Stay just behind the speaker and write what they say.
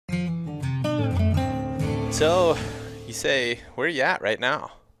So, you say, where are you at right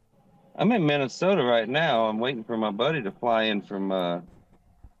now? I'm in Minnesota right now. I'm waiting for my buddy to fly in from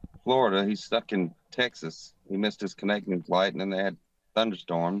Florida. He's stuck in Texas. He missed his connecting flight, and then they had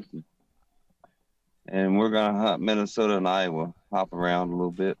thunderstorms. And we're gonna hunt Minnesota and Iowa, hop around a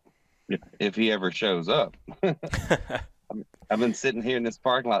little bit if he ever shows up. I've been sitting here in this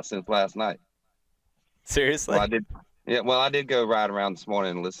parking lot since last night. Well, Seriously? I did. Yeah, well, I did go ride around this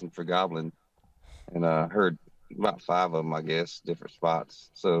morning and listen for goblin, and heard about five of them, I guess, different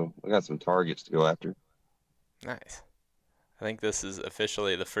spots. So we got some targets to go after. Nice. I think this is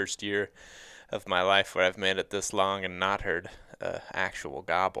officially the first year of my life where I've made it this long and not heard actual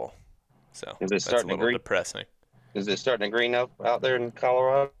gobble. So, Is it that's a starting to little green? depressing. Is it starting to green up out there in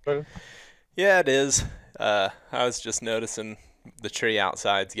Colorado? Yeah, it is. I was just noticing the tree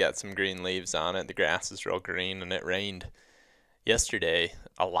outside's got some green leaves on it. The grass is real green, and it rained yesterday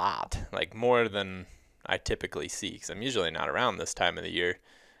a lot, like more than I typically see, because I'm usually not around this time of the year.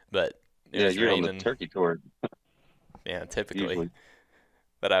 But it Yeah, was you're on the raining, turkey tour yeah, typically. usually.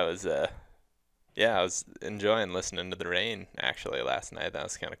 But yeah, I was enjoying listening to the rain actually last night. That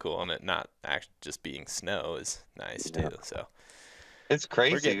was kind of cool, and it not actually just being snow is nice Yeah, too. So it's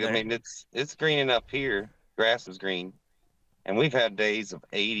we're getting crazy. I there. mean, it's greening up here. Grass is green, and we've had days of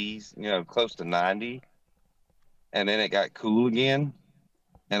 80s, close to 90, and then it got cool again.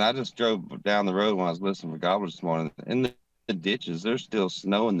 And I just drove down the road when I was listening for gobblers this morning. In the ditches, there's still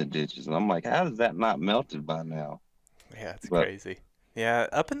snow in the ditches, and I'm like, how does that not melted by now? Yeah, it's But crazy. Yeah,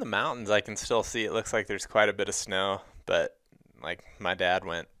 up in the mountains, I can still see it looks like there's quite a bit of snow. But like my dad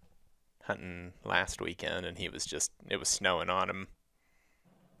went hunting last weekend, and it was snowing on him.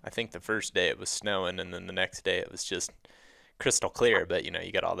 I think the first day it was snowing, and then the next day it was just crystal clear. But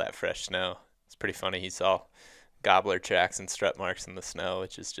you got all that fresh snow. It's pretty funny. He saw gobbler tracks and strut marks in the snow,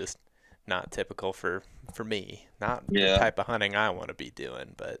 which is just not typical for me. Not the yeah, type of hunting I want to be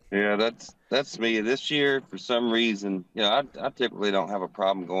doing, but yeah, that's me. This year, for some reason, I typically don't have a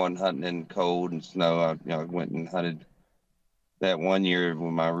problem going hunting in cold and snow. I went and hunted that one year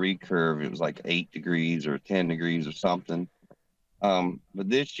with my recurve, it was like 8 degrees or 10 degrees or something. But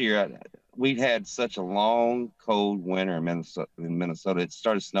this year, we'd had such a long, cold winter in Minnesota. It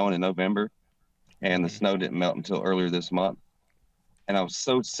started snowing in November, and the mm, snow didn't melt until earlier this month. And I was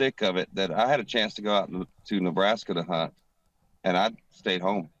so sick of it that I had a chance to go out to Nebraska to hunt, and I stayed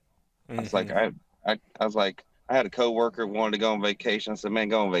home. I was like, hmm I was like, I had a coworker wanted to go on vacation. I said, man,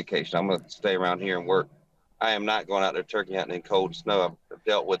 go on vacation. I'm gonna stay around here and work. I am not going out there turkey hunting in cold snow. I've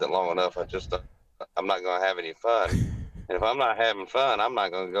dealt with it long enough. I'm not going to have any fun. And if I'm not having fun, I'm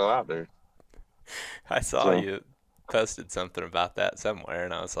not going to go out there. I saw So you posted something about that somewhere,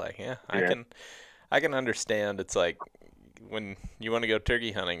 and I was like, yeah, yeah, I can understand. It's like when you want to go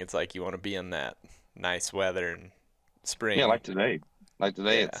turkey hunting, it's like you want to be in that nice weather in yeah, spring. like today. Like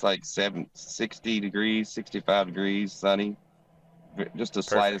today, Yeah, it's like 60 degrees, 65 degrees, sunny, just the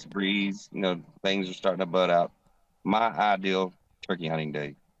slightest perfect. breeze. Things are starting to bud out. My ideal turkey hunting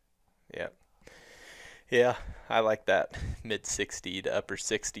day. Yeah. Yeah, I like that mid 60 to upper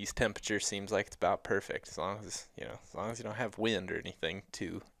 60s temperature seems like it's about perfect as long as you don't have wind or anything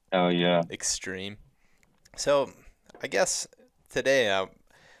too Oh yeah. extreme. So, I guess today I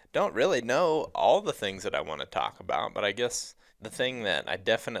don't really know all the things that I want to talk about, but I guess the thing that I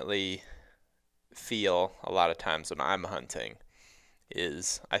definitely feel a lot of times when I'm hunting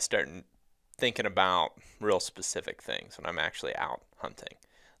is I start thinking about real specific things when I'm actually out hunting.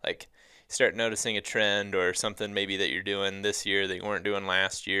 Like you start noticing a trend or something maybe that you're doing this year that you weren't doing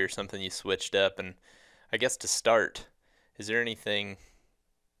last year, something you switched up. And I guess to start, is there anything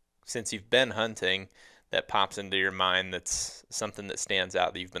since you've been hunting that pops into your mind that's something that stands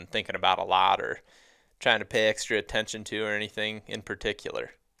out that you've been thinking about a lot or trying to pay extra attention to or anything in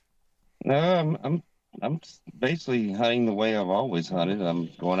particular? No, I'm basically hunting the way I've always hunted. I'm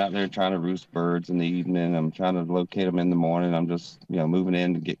going out there trying to roost birds in the evening. I'm trying to locate them in the morning. I'm just moving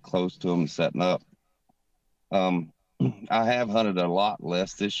in to get close to them and setting up. Um, I have hunted a lot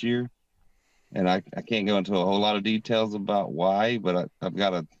less this year, and I can't go into a whole lot of details about why, but I've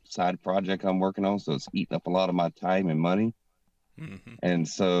got a side project I'm working on, so it's eating up a lot of my time and money. Mm-hmm. And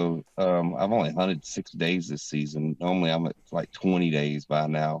so I've only hunted 6 days this season. Normally I'm at like 20 days by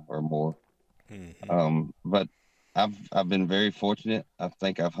now or more. Mm-hmm. But I've been very fortunate. I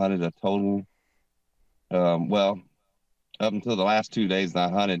think I've hunted a total, well, up until the last 2 days that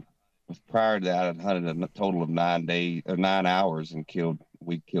I hunted. Prior to that, I'd hunted a total of 9 days or 9 hours and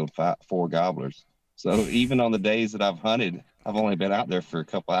we killed four gobblers. So even on the days that I've hunted, I've only been out there for a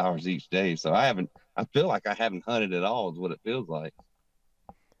couple hours each day. So I feel like I haven't hunted at all, is what it feels like.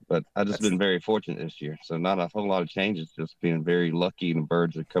 But I just That's been very fortunate this year, so not a whole lot of changes. Just being very lucky, and the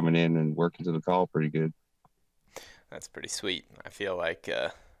birds are coming in and working to the call pretty good. that's pretty sweet. I feel like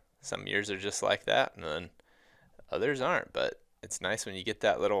some years are just like that, and then others aren't. But it's nice when you get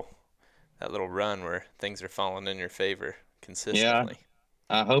that little run where things are falling in your favor Yeah, consistently.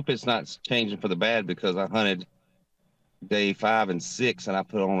 I hope it's not changing for the bad because I hunted day 5 and 6, and I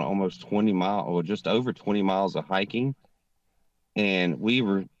put on almost 20 miles or just over 20 miles of hiking, and we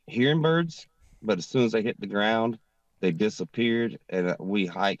were hearing birds, but as soon as they hit the ground, they disappeared, and we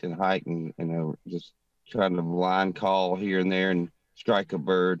hiked and hiked and just trying to line call here and there and strike a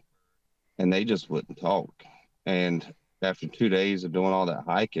bird, and they just wouldn't talk. And after 2 days of doing all that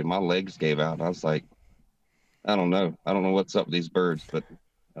hiking, my legs gave out. I was like, I don't know. I don't know what's up with these birds, but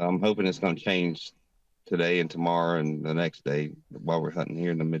I'm hoping it's going to change today and tomorrow and the next day while we're hunting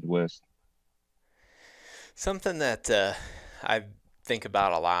here in the Midwest. Something that I think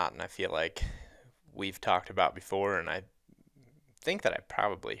about a lot, and I feel like we've talked about before, and I think that I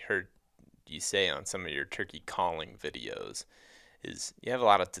probably heard you say on some of your turkey calling videos, is you have a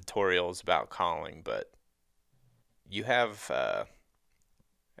lot of tutorials about calling, but you have,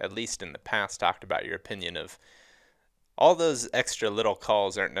 at least in the past, talked about your opinion of all those extra little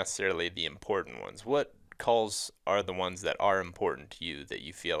calls aren't necessarily the important ones. What calls are the ones that are important to you that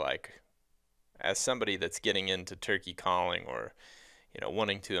you feel like, as somebody that's getting into turkey calling or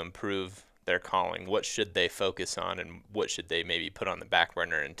wanting to improve their calling, what should they focus on and what should they maybe put on the back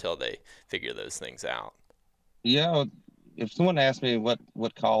burner until they figure those things out? Yeah, if someone asked me what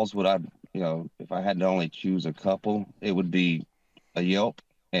calls would I, if I had to only choose a couple, it would be a yelp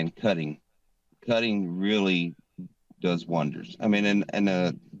and cutting. Cutting really does wonders. I mean, and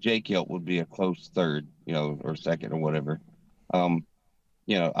a Jake yelp would be a close third, or second or whatever. Um,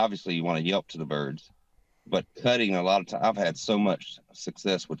 obviously you want to yelp to the birds, but cutting a lot of time I've had so much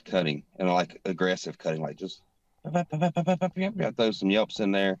success with cutting and like aggressive cutting, like just throw some yelps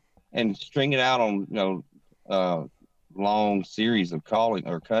in there and string it out on uh long series of calling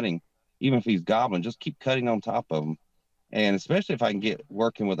or cutting. Even if he's gobbling, just keep cutting on top of him, and especially if I can get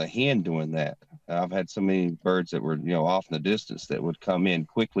working with a hen doing that. I've had so many birds that were off in the distance that would come in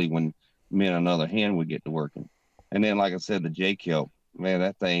quickly when me and another hen would get to working. And then like I said, the Jake help, man,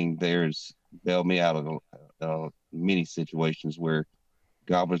 that thing there's bailed me out of many situations where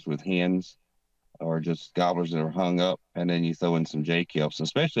gobblers with hens or just gobblers that are hung up, and then you throw in some Jake yelps.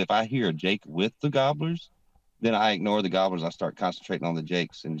 Especially if I hear a Jake with the gobblers, then I ignore the gobblers. I start concentrating on the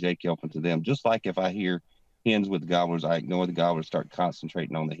Jakes and Jake yelping to them. Just like if I hear hens with gobblers, I ignore the gobblers, start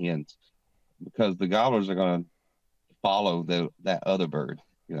concentrating on the hens because the gobblers are going to follow that other bird,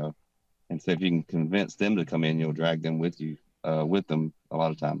 you know. And so if you can convince them to come in, you'll drag them with you, with them a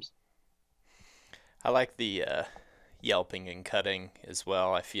lot of times. I like the yelping and cutting as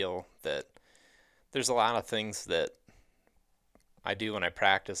well. I feel that there's a lot of things that I do when I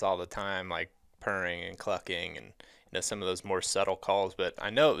practice all the time, like purring and clucking and some of those more subtle calls. But I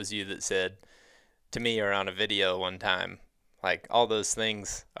know it was you that said to me or on a video one time, like all those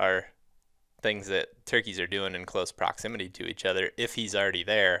things are things that turkeys are doing in close proximity to each other. If he's already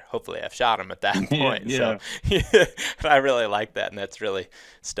there, hopefully I've shot him at that Yeah, point. So yeah, I really like that, and that's really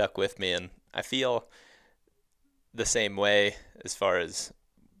stuck with me. And I feel the same way as far as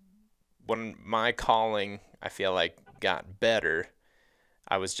when my calling, I feel like got better.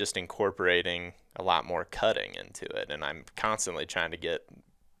 I was just incorporating a lot more cutting into it, and I'm constantly trying to get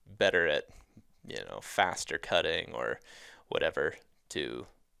better at faster cutting or whatever to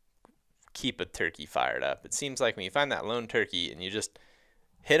keep a turkey fired up. It seems like when you find that lone turkey and you just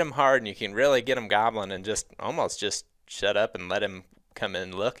hit him hard and you can really get him gobbling and just almost just shut up and let him come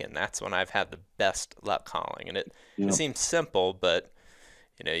in looking, that's when I've had the best luck calling. And it yeah, seems simple, but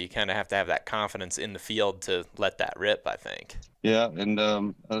you kind of have to have that confidence in the field to let that rip, I think. yeah.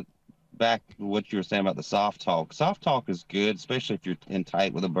 And back to what you were saying about the soft talk. Soft talk is good, especially if you're in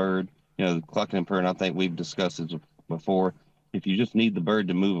tight with a bird. The clucking and purring. I think we've discussed this before. If you just need the bird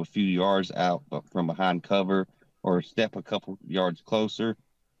to move a few yards out from behind cover or step a couple yards closer.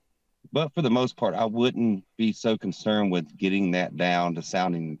 But for the most part, I wouldn't be so concerned with getting that down to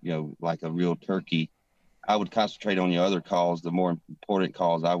sounding, like a real turkey. I would concentrate on your other calls. The more important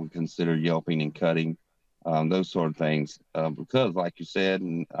calls I would consider yelping and cutting, those sort of things. Because, like you said,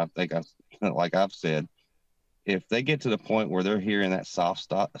 and I think like I've said, if they get to the point where they're hearing that soft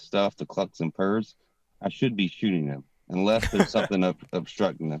stuff, the clucks and purrs, I should be shooting them unless there's something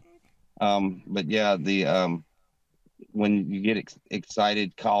obstructing them. But yeah, the when you get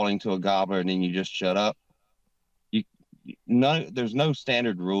excited calling to a gobbler and then you just shut up, you no, there's no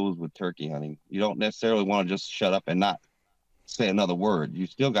standard rules with turkey hunting. You don't necessarily want to just shut up and not say another word. You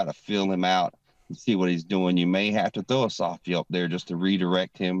still got to feel him out and see what he's doing. You may have to throw a softie up there just to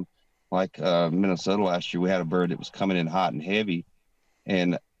redirect him. Like Minnesota last year, we had a bird that was coming in hot and heavy,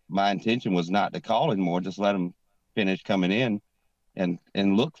 and my intention was not to call anymore, just let him finish coming in and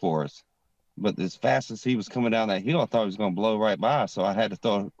look for us. But as fast as he was coming down that hill, I thought he was going to blow right by. So I had to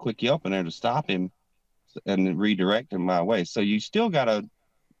throw a quick yelp in there to stop him and redirect him my way. So you still got to,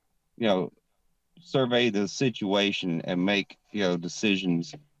 you know, survey the situation and make,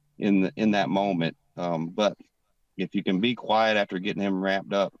 decisions in that moment. But if you can be quiet after getting him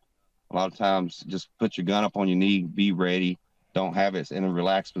wrapped up, a lot of times just put your gun up on your knee, be ready. Don't have it in a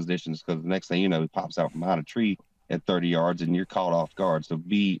relaxed position because the next thing you know, it pops out from behind a tree at 30 yards and you're caught off guard. So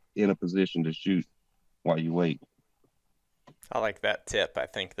be in a position to shoot while you wait. I like that tip. I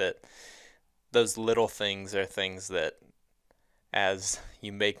think that those little things are things that, as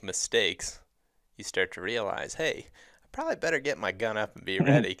you make mistakes, you start to realize, hey, I probably better get my gun up and be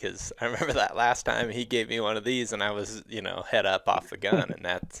ready because I remember that last time he gave me one of these and I was, head up off the gun, and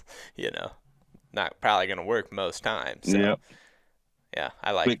that's, you know, not probably going to work most times. So, Yep. yeah,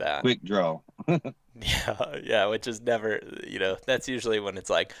 I like Quick, that. quick draw. Yeah, yeah, which is never, that's usually when it's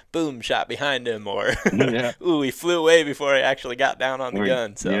like, boom, shot behind him, or, Yeah. ooh, he flew away before he actually got down on the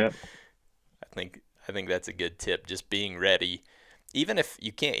gun. So Yep. I think that's a good tip, just being ready. Even if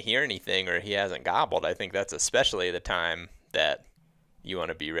you can't hear anything or he hasn't gobbled, I think that's especially the time that you want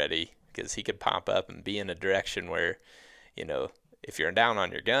to be ready because he could pop up and be in a direction where, you know, if you're down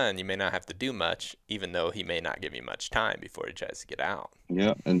on your gun, you may not have to do much, even though he may not give you much time before he tries to get out.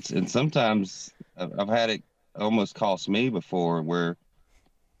 Yep. And sometimes I've had it almost cost me before where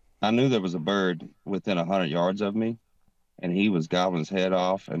I knew there was a bird within 100 yards of me, and he was gobbling his head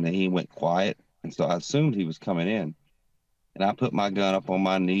off, and then he went quiet, and so I assumed he was coming in, and I put my gun up on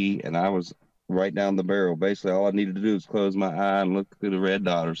my knee, and I was right down the barrel. Basically, all I needed to do was close my eye and look through the red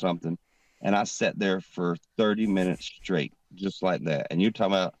dot or something, and I sat there for 30 minutes straight, just like that. And you're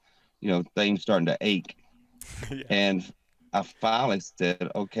talking about, things starting to ache, Yeah. and I finally said,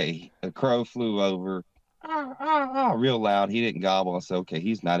 "Okay." A crow flew over, real loud. He didn't gobble. I said, "Okay,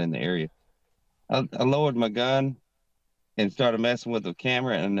 he's not in the area." I lowered my gun and started messing with the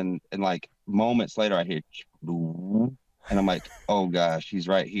camera, and then and like moments later I hear and I'm like, oh gosh, he's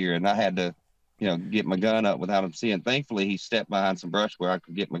right here. And I had to, get my gun up without him seeing. Thankfully he stepped behind some brush where I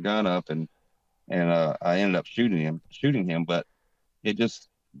could get my gun up, and I ended up shooting him. But it just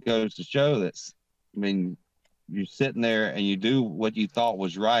goes to show that, I mean, you're sitting there and you do what you thought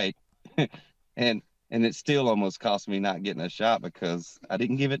was right, and it still almost cost me not getting a shot because I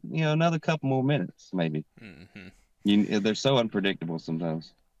didn't give it, another couple more minutes maybe. Hmm. They're so unpredictable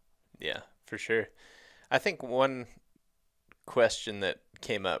sometimes. Yeah, for sure. I think one question that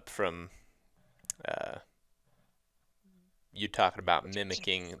came up from uh, you talking about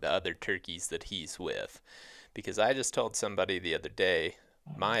mimicking the other turkeys that he's with, because I just told somebody the other day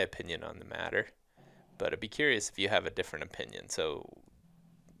my opinion on the matter, but I'd be curious if you have a different opinion. So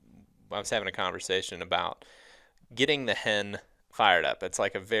I was having a conversation about getting the hen fired up. It's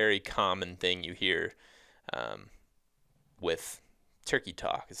like a very common thing you hear um, with turkey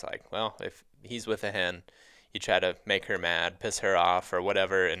talk. It's like, well, if he's with a hen, you try to make her mad, piss her off, or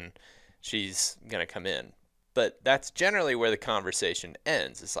whatever, and she's gonna come in. But that's generally where the conversation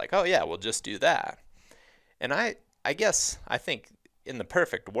ends. It's like, oh yeah, we'll just do that. And I guess I think in the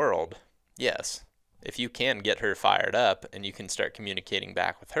perfect world, yes, if you can get her fired up and you can start communicating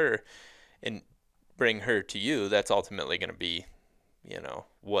back with her and bring her to you, that's ultimately going to be,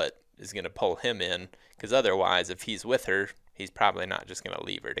 what is going to pull him in. Because otherwise, if he's with her, he's probably not just going to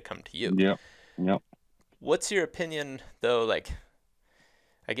leave her to come to you. Yep. Yep. What's your opinion, though? Like,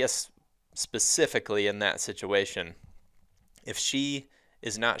 I guess specifically in that situation, if she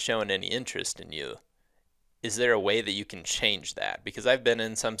is not showing any interest in you, is there a way that you can change that? Because I've been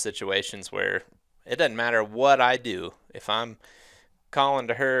in some situations where it doesn't matter what I do. If I'm calling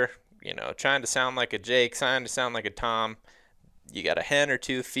to her, trying to sound like a Jake, trying to sound like a Tom, you got a hen or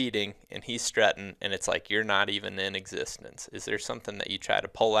two feeding and he's strutting and it's like you're not even in existence. Is there something that you try to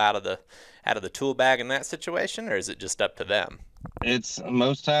pull out of the tool bag in that situation, or is it just up to them? It's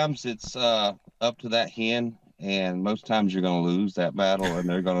most times it's up to that hen, and most times you're going to lose that battle, and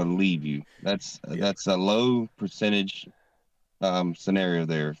they're going to leave you. That's Yeah. that's a low percentage scenario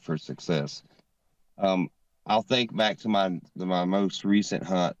there for success. Um, I'll think back to my most recent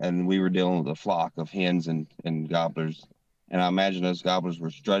hunt, and we were dealing with a flock of hens and gobblers, and I imagine those gobblers were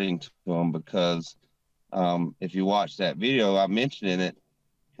strutting to them because if you watch that video, I mentioned in it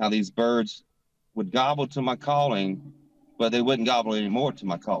how these birds would gobble to my calling, but they wouldn't gobble anymore to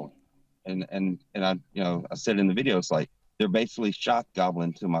my calling. And I said in the video, it's like they're basically shot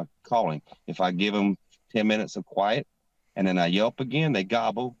gobbling to my calling. If I give them 10 minutes of quiet and then I yelp again, they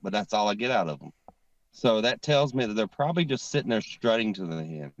gobble, but that's all I get out of them. So that tells me that they're probably just sitting there strutting to the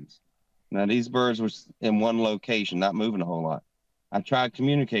hens. Now, these birds were in one location, not moving a whole lot. I tried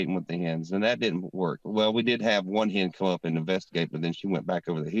communicating with the hens, and that didn't work. Well, we did have one hen come up and investigate, but then she went back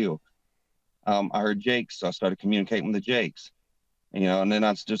over the hill. I heard jakes, so I started communicating with the jakes. And then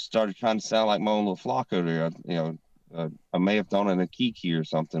I just started trying to sound like my own little flock over there. I may have thrown in a kiki or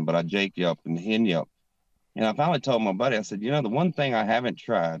something, but I jake yelp and hen yelp. And I finally told my buddy, I said, the one thing I haven't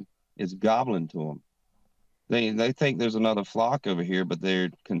tried is gobbling to them. They think there's another flock over here, but they're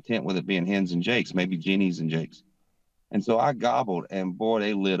content with it being hens and jakes, maybe jennies and jakes. And so I gobbled, and boy,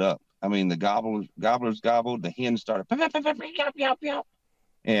 they lit up. I mean, the gobblers gobbled, the hens started yelp, yelp, yelp.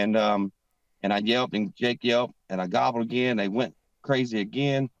 And I yelped and Jake yelped and I gobbled again. They went crazy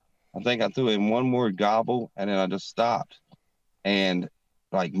again. I think I threw in one more gobble and then I just stopped. And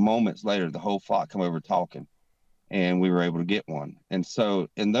like moments later, the whole flock come over talking, and we were able to get one. And so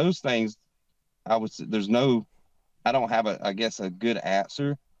in those things, there's no, I don't have I guess a good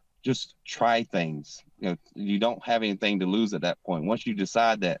answer. Just try things. You don't have anything to lose at that point. Once you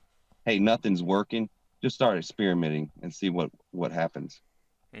decide that, hey, nothing's working, just start experimenting and see what happens.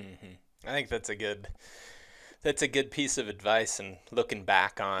 Hmm. I think that's a good piece of advice. And looking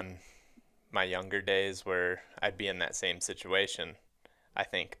back on my younger days where I'd be in that same situation, I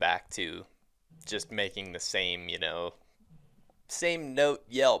think back to just making the same, same note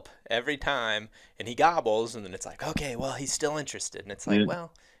yelp every time, and he gobbles, and then it's like, okay, well, he's still interested. And it's like, Yeah,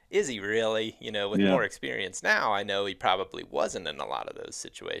 well, is he really? With yeah, more experience now, I know he probably wasn't in a lot of those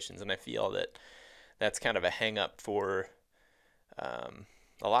situations. And I feel that that's kind of a hang up for um,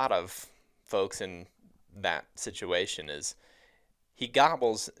 a lot of folks in that situation is he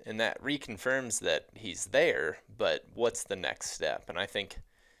gobbles and that reconfirms that he's there, but what's the next step? And I think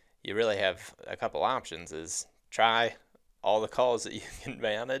you really have a couple options is try all the calls that you can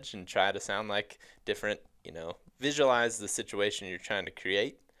manage and try to sound like different, visualize the situation you're trying to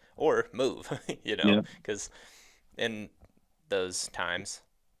create or move, yeah, because in those times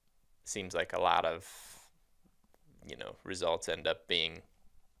seems like a lot of, results end up being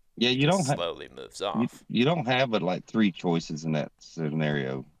yeah. he You just don't have slowly moves you, off. you don't have but like three choices in that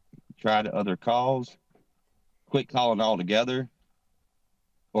scenario. Try the other calls, quit calling altogether,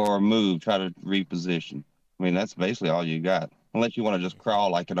 or move. Try to reposition. I mean, that's basically all you got, unless you want to just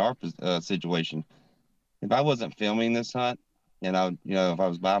crawl like in our situation. If I wasn't filming this hunt, and if I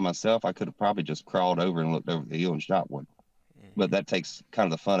was by myself, I could have probably just crawled over and looked over the hill and shot one. But Mm-hmm. that takes kind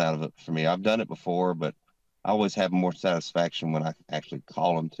of the fun out of it for me. I've done it before, but I always have more satisfaction when I actually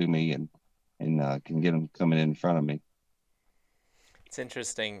call them to me and can get them coming in front of me. It's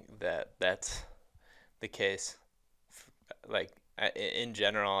interesting that that's the case. Like in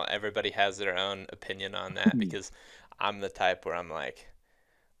general, everybody has their own opinion on that because I'm the type where I'm like,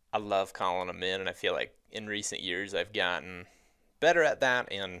 I love calling them in, and I feel like in recent years I've gotten better at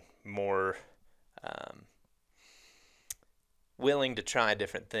that and more um, willing to try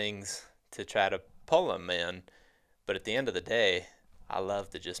different things to try to pull them in. But at the end of the day, I love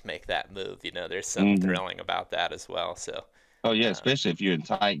to just make that move. There's something Hmm. thrilling about that as well. So, Oh yeah, um, especially if you're in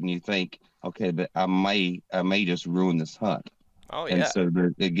tight and you think, okay, but I may just ruin this hunt, oh and yeah. so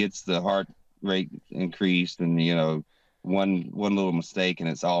it gets the heart rate increased, and one little mistake and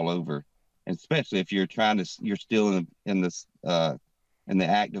it's all over. And especially if you're still in the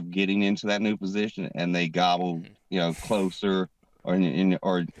act of getting into that new position, and they gobble, Hmm. closer, or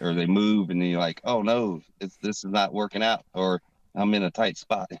they move, and then you're like, oh no, this is not working out, or I'm in a tight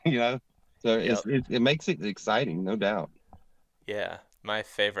spot, So Yep. it makes it exciting, no doubt. Yeah. My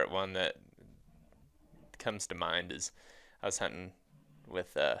favorite one that comes to mind is I was hunting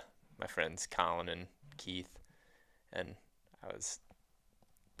with my friends Colin and Keith, and I was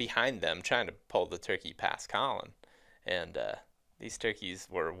behind them trying to pull the turkey past Colin. And these turkeys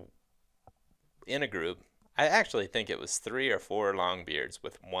were in a group. I actually think it was three or four longbeards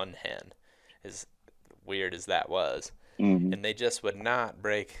with one hen, as weird as that was. Hmm. And they just would not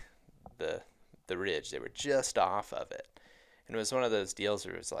break the the ridge. They were just off of it. And it was one of those deals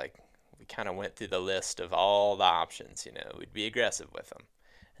where it was like we kind of went through the list of all the options. We'd be aggressive with them,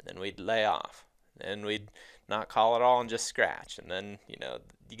 and then we'd lay off, and we'd not call at all and just scratch. And then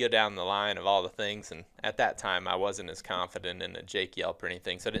you go down the line of all the things. And at that time, I wasn't as confident in a Jake Yelp or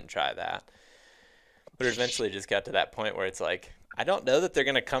anything, so I didn't try that. But it eventually just got to that point where it's like I don't know that they're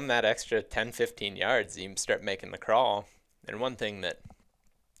going to come that extra 10, 15 yards. You start making the crawl. And one thing that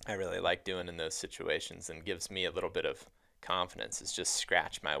I really like doing in those situations and gives me a little bit of confidence is just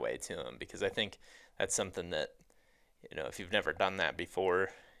scratch my way to them, because I think that's something that If you've never done that before,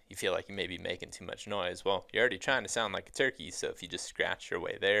 you feel like you may be making too much noise. Well, you're already trying to sound like a turkey, so if you just scratch your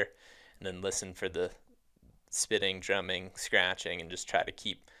way there and then listen for the spitting, drumming, scratching, and just try to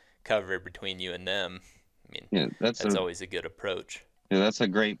keep cover between you and them, I mean, Yeah, that's always a good approach. that's a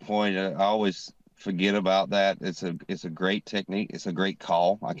great point. I always forget about that. It's a great technique. It's a great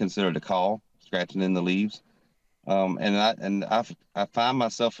call. I consider it a call, scratching in the leaves. I find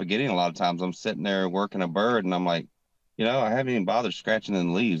myself forgetting a lot of times. I'm sitting there working a bird, and I'm like, I haven't even bothered scratching in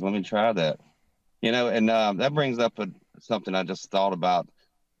the leaves. Let me try that. And that brings up something I just thought about.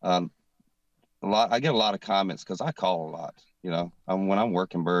 Um, a lot. I get a lot of comments because I call a lot. When I'm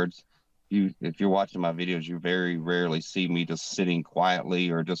working birds, if you're watching my videos, you very rarely see me just sitting quietly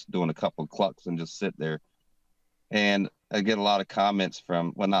or just doing a couple of clucks and just sit there. And I get a lot of comments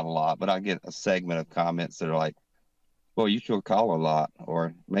from, well, not a lot, but I get a segment of comments that are like, well, you should call a lot,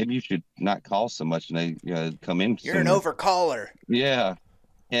 or maybe you should not call so much and they come in You're an sooner. overcaller. Yeah.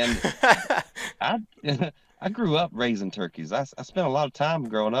 And I I grew up raising turkeys. I spent a lot of time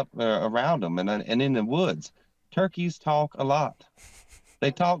growing up around them and in the woods. Turkeys talk a lot.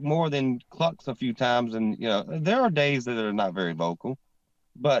 They talk more than clucks a few times, and there are days that are not very vocal,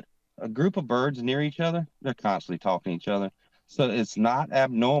 but a group of birds near each other, they're constantly talking to each other. So it's not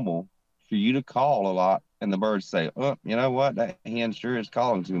abnormal for you to call a lot and the birds say, oh, you know what? That hen sure is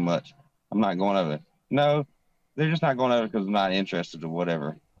calling too much. I'm not going over there. No, they're just not going over because they're not interested or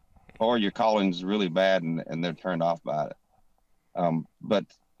whatever. Or your calling's really bad and they're turned off by it. But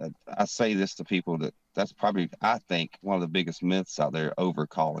I say this to people that's probably, I think, one of the biggest myths out there, over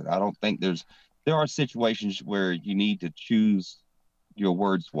calling. I don't think there are situations where you need to choose your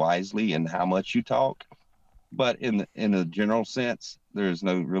words wisely and how much you talk. But in a general sense, there's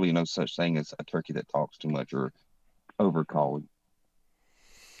no such thing as a turkey that talks too much or over calling.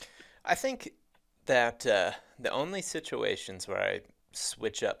 I think that the only situations where I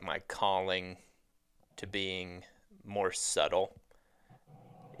switch up my calling to being more subtle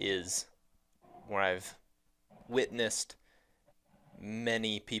is where I've witnessed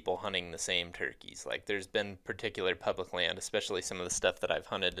many people hunting the same turkeys. Like there's been particular public land, especially some of the stuff that I've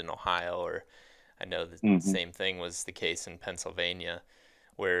hunted in Ohio, or I know the Hmm. same thing was the case in Pennsylvania,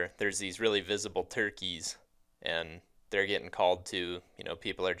 where there's these really visible turkeys and they're getting called to,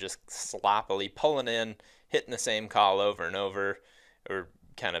 people are just sloppily pulling in, hitting the same call over and over, or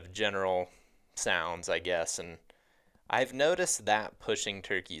kind of general sounds, I guess. And I've noticed that pushing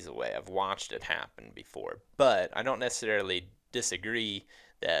turkeys away. I've watched it happen before, but I don't necessarily disagree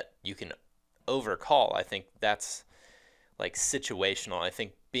that you can overcall. I think that's like situational. I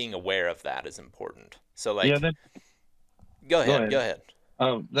think being aware of that is important. So Yeah, like, that go go ahead, ahead. go ahead.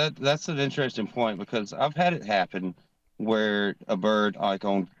 Oh, that's an interesting point because I've had it happen where a bird like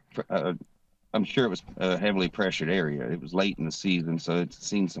I'm sure it was a heavily pressured area. It was late in the season, so it's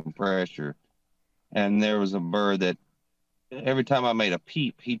seen some pressure. And there was a bird that every time I made a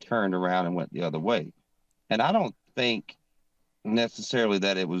peep, he turned around and went the other way. And I don't think necessarily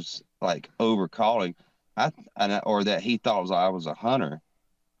that it was like over calling, or that he thought I was a hunter.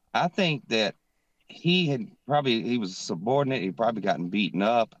 I think that he was a subordinate. He probably gotten beaten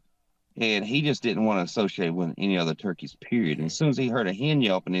up, and he just didn't want to associate with any other turkeys. Period. And Mm-hmm. as soon as he heard a hen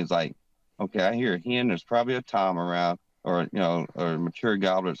yelping, he's like, "Okay, I hear a hen. There's probably a tom around, or or a mature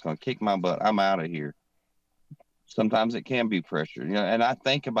gobbler that's going to kick my butt. I'm out of here." Sometimes it can be pressure, and I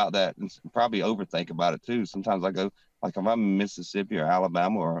think about that and probably overthink about it too. Sometimes I go, like if I'm in Mississippi or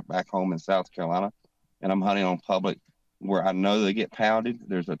Alabama or back home in South Carolina and I'm hunting on public where I know they get pounded,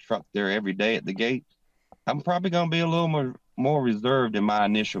 there's a truck there every day at the gate. I'm probably going to be a little more reserved in my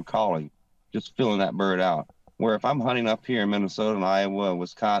initial calling, just filling that bird out. Where if I'm hunting up here in Minnesota and Iowa,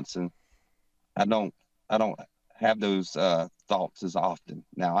 Wisconsin, I don't I don't have those thoughts as often.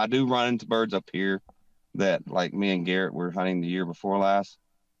 Now I do run into birds up here that, like me and Garrett were hunting the year before last.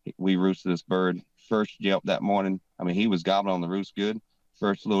 We roosted this bird. First yelp that morning. I mean, he was gobbling on the roost good.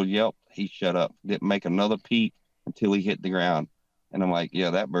 First little yelp, he shut up. Didn't make another peep until he hit the ground. And I'm like,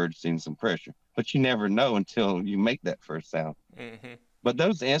 yeah, that bird's seen some pressure. But you never know until you make that first sound. Mm-hmm. But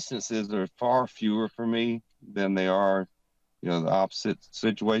those instances are far fewer for me than they are, the opposite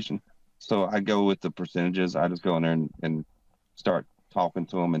situation. So I go with the percentages. I just go in there and start talking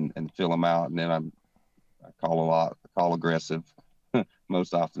to them and fill them out. And then I call a lot, I call aggressive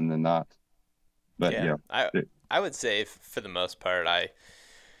most often than not. But Yeah, yeah, I would say for the most part I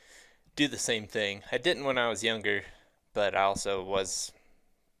do the same thing. I didn't when I was younger, but I also was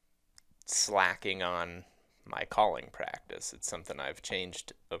slacking on my calling practice. It's something I've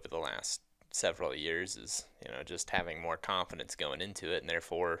changed over the last several years is, just having more confidence going into it and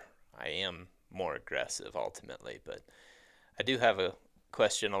therefore I am more aggressive ultimately. But I do have a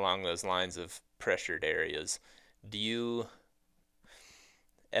question along those lines of pressured areas. Do you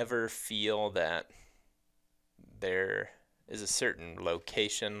ever feel that there is a certain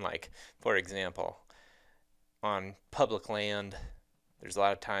location, like, for example, on public land, there's a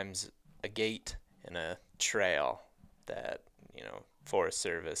lot of times a gate and a trail that, Forest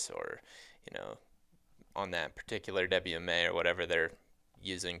Service or, you know, on that particular WMA or whatever they're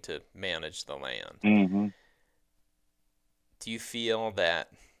using to manage the land. Mm-hmm. Do you feel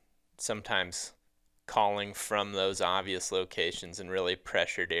that sometimes calling from those obvious locations in really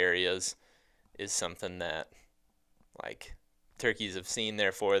pressured areas is something that, like, turkeys have seen,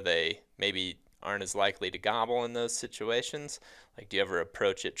 therefore they maybe aren't as likely to gobble in those situations? Like, do you ever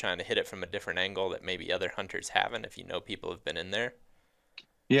approach it trying to hit it from a different angle that maybe other hunters haven't if you know people have been in there?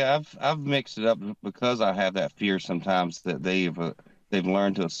 Yeah, I've mixed it up because I have that fear sometimes that they've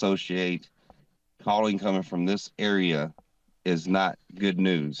learned to associate calling coming from this area is not good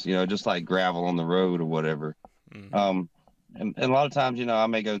news. Just like gravel on the road or whatever. Mm-hmm. Um, and a lot of times, I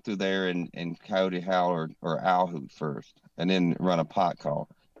may go through there and coyote howl or owl hoot first, and then run a pot call.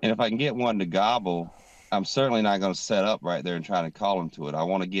 And if I can get one to gobble, I'm certainly not going to set up right there and try to call him to it. I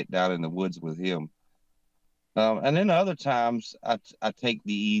want to get down in the woods with him. And then other times, I take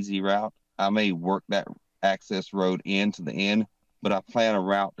the easy route. I may work that access road in to the end, but I plan a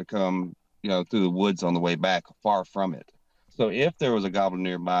route to come, through the woods on the way back, far from it. So if there was a gobbler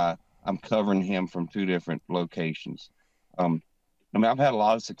nearby, I'm covering him from two different locations. Um, I've had a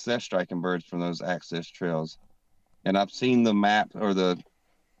lot of success striking birds from those access trails, and I've seen the map or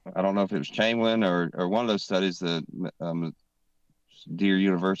I don't know if it was Chamberlain or one of those studies, the Deer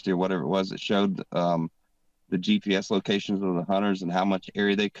University or whatever it was, that showed the GPS locations of the hunters and how much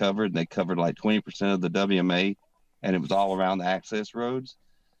area they covered. They covered like 20% of the WMA, and it was all around the access roads.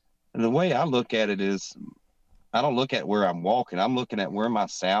 And the way I look at it is, I don't look at where I'm walking. I'm looking at where my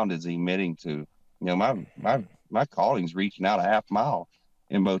sound is emitting to. My calling's reaching out a half mile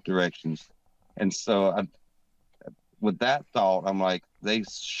in both directions. And so with that thought, I'm like, they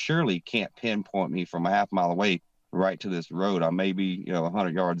surely can't pinpoint me from a half mile away right to this road. I may be,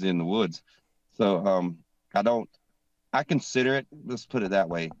 100 yards in the woods. So I don't I consider it, let's put it that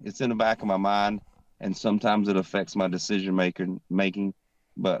way. It's in the back of my mind, and sometimes it affects my decision making.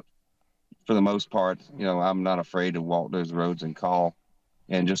 But for the most part, I'm not afraid to walk those roads and call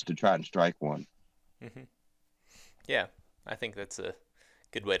and just to try and strike one. Mm-hmm. Yeah, I think that's a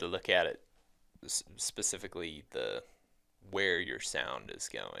good way to look at it. Specifically, the where your sound is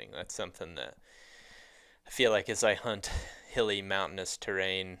going. That's something that I feel like as I hunt hilly, mountainous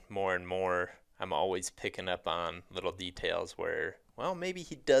terrain more and more, I'm always picking up on little details where, well, maybe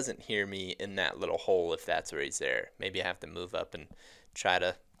he doesn't hear me in that little hole if that's where he's there. Maybe I have to move up and try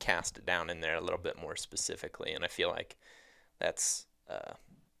to cast it down in there a little bit more specifically. And I feel like that's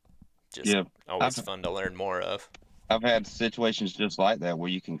just Yeah, always I've fun to learn more of. I've had situations just like that where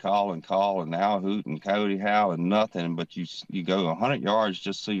you can call and owl hoot and coyote howl and nothing, but you go 100 yards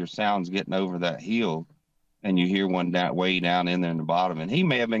just so your sound's getting over that hill, and you hear one down way down in there in the bottom, and he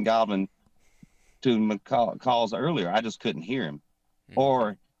may have been gobbling to my calls earlier. I just couldn't hear him, Mm-hmm.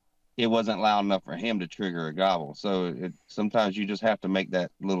 or it wasn't loud enough for him to trigger a gobble. So sometimes you just have to make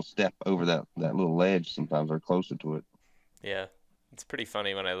that little step over that little ledge sometimes, or closer to it. Yeah, it's pretty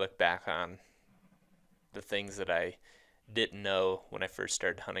funny when I look back on the things that I didn't know when I first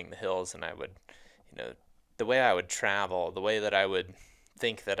started hunting the hills, and I would, you know, the way I would travel, the way that I would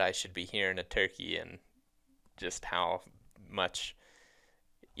think that I should be hearing a turkey, and just how much,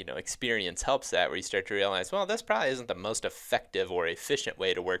 experience helps that, where you start to realize, well, this probably isn't the most effective or efficient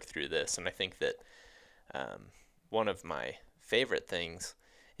way to work through this. And I think that um, one of my favorite things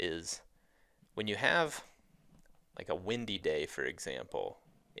is when you have like a windy day, for example,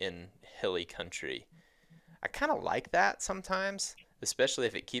 in hilly country. I kind of like that sometimes, especially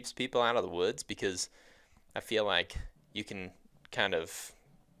if it keeps people out of the woods, because I feel like you can kind of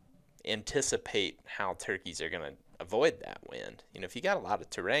anticipate how turkeys are going to avoid that wind. If you got a lot of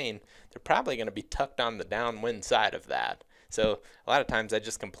terrain, they're probably going to be tucked on the downwind side of that. So a lot of times I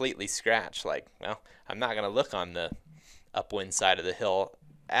just completely scratch, like, well, I'm not going to look on the upwind side of the hill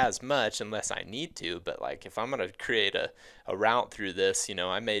as much unless I need to. But like, if I'm going to create a route through this,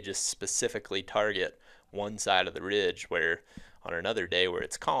 I may just specifically target one side of the ridge, where on another day where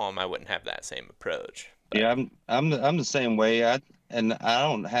it's calm, I wouldn't have that same approach. But Yeah, I'm the same way. I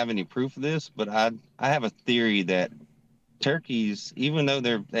don't have any proof of this, but I have a theory that turkeys, even though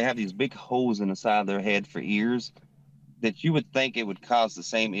they have these big holes in the side of their head for ears, that you would think it would cause the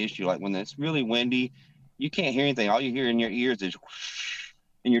same issue. Like when it's really windy, you can't hear anything. All you hear in your ears is whoosh.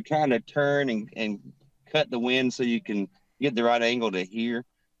 and you're trying to turn and cut the wind so you can get the right angle to hear.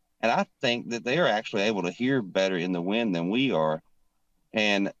 And I think that they are actually able to hear better in the wind than we are.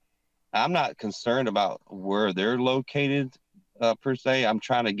 And I'm not concerned about where they're located per se. I'm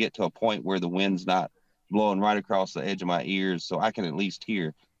trying to get to a point where the wind's not blowing right across the edge of my ears so I can at least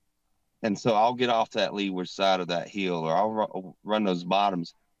hear. And so I'll get off that leeward side of that hill, or run those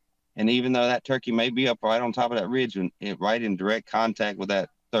bottoms. And even though that turkey may be up right on top of that ridge and right in direct contact with that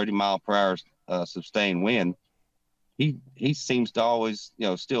 30-mile-per-hour sustained wind, he seems to always,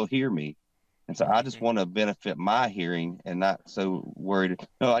 still hear me. And so I just Hmm. want to benefit my hearing and not so worried.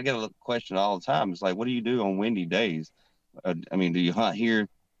 No, I get a question all the time. It's like, what do you do on windy days? I mean, do you hunt here,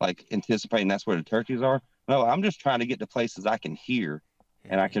 like anticipating that's where the turkeys are? No, I'm just trying to get to places I can hear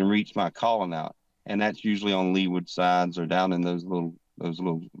and I can Hmm. reach my calling out. And that's usually on leeward sides or down in those little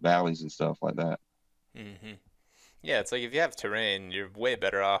valleys and stuff like that. Hmm. Yeah, it's like if you have terrain, you're way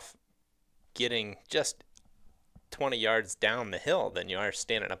better off getting just 20 yards down the hill than you are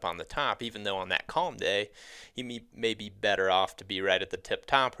standing up on the top, even though on that calm day, you may be better off to be right at the tip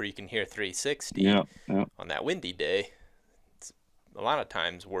top where you can hear 360. Yeah, yeah, On that windy day, it's a lot of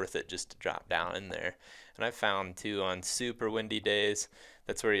times worth it just to drop down in there. And I've found too on super windy days,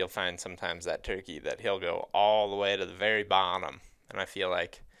 that's where you'll find sometimes that turkey that he'll go all the way to the very bottom. And I feel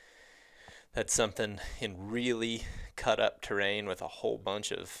like that's something in really cut up terrain with a whole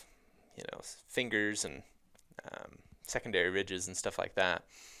bunch of, fingers and secondary ridges and stuff like that.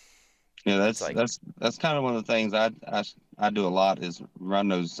 yeah. It's like, That's kind of one of the things I do a lot is run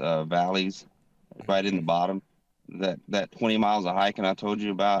those valleys right in the mm-hmm, bottom. That 20 miles of hiking I told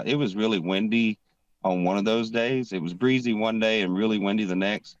you about, it was really windy on one of those days. It was breezy one day and really windy the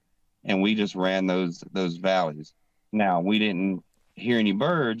next, and we just ran those valleys. Now we didn't hear any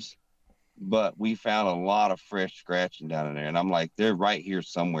birds, but we found a lot of fresh scratching down in there. And I'm like, they're right here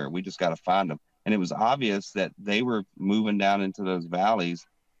somewhere. We just got to find them. And it was obvious that they were moving down into those valleys,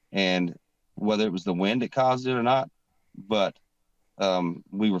 and whether it was the wind that caused it or not, but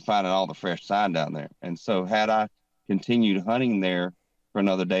we were finding all the fresh sign down there. And so, had I continued hunting there for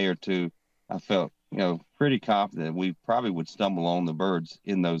another day or two, I felt, pretty confident we probably would stumble on the birds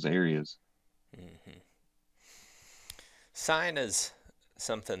in those areas. mm-hmm. Sign is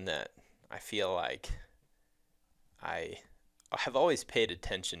something that I feel like I have always paid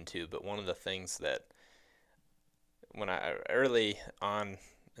attention to, but one of the things that when I early on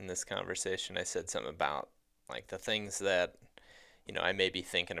in this conversation, I said something about like the things that I may be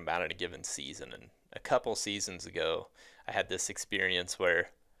thinking about in a given season. And a couple seasons ago, I had this experience where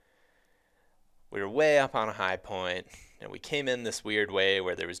we were way up on a high point and we came in this weird way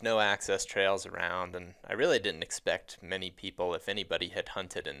where there was no access trails around, and I really didn't expect many people, if anybody, had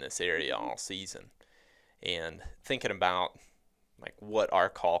hunted in this area all season. And thinking about like what our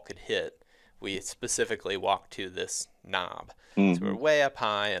call could hit, we specifically walked to this knob. So we're Hmm. way up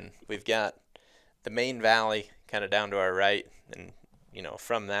high and we've got the main valley kind of down to our right, and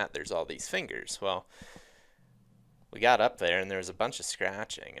from that there's all these fingers. Well, we got up there and there was a bunch of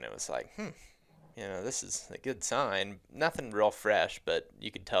scratching, and it was like, this is a good sign. Nothing real fresh, but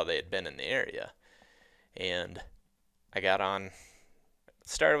you could tell they had been in the area. And I got on,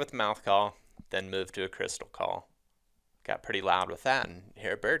 started with the mouth call, then moved to a crystal call. Got pretty loud with that, and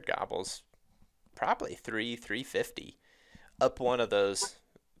here a bird gobbles probably 350 up one of those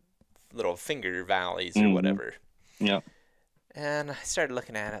little finger valleys or Hmm. whatever. Yeah. And I started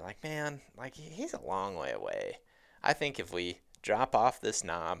looking at it like, man, like he's a long way away. I think if we drop off this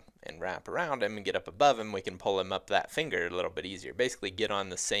knob and wrap around him and get up above him, we can pull him up that finger a little bit easier. Basically, get on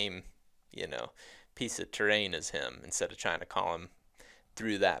the same, you know, piece of terrain as him instead of trying to call him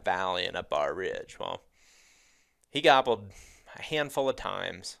through that valley and up our ridge. Well, he gobbled a handful of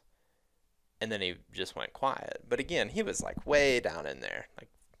times and then he just went quiet. But again, he was like way down in there. Like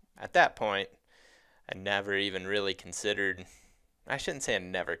at that point, I never even really considered. I shouldn't say I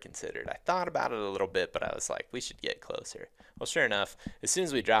never considered. I thought about it a little bit, but I was like, we should get closer. Well, sure enough, as soon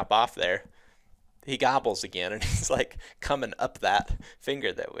as we drop off there, he gobbles again, and he's like coming up that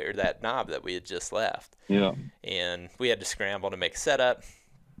finger that knob that we had just left. Yeah. And we had to scramble to make setup.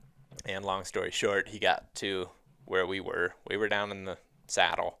 And long story short, he got to where we were. We were down in the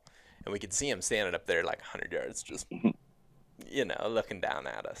saddle, and we could see him standing up there like 100 yards, just looking down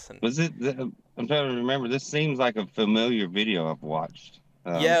at us. And Was it? I'm trying to remember. This seems like a familiar video I've watched.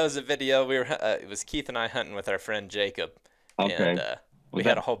 yeah, it was a video. It was Keith and I hunting with our friend Jacob, and Okay. Was we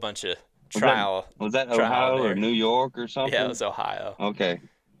had that a whole bunch of was that trial was that trial and Ohio or error. New York or Yeah, it something? was Ohio. Okay.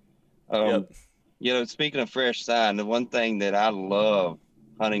 Um, Yep. speaking of fresh sign, the one thing that I love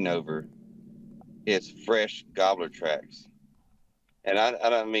hunting over is fresh gobbler tracks. And I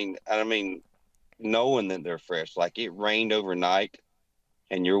don't mean knowing that they're fresh. Like it rained overnight,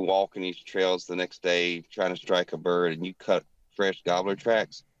 and you're walking these trails the next day trying to strike a bird, and you cut fresh gobbler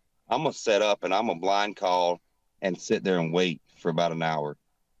tracks. I'm gonna set up and I'm gonna blind call and sit there and wait for about an hour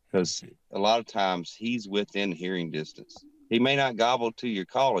because a lot of times he's within hearing distance. He may not gobble to your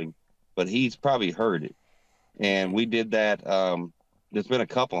calling, but he's probably heard it. And Mm-hmm. we did that. There's been a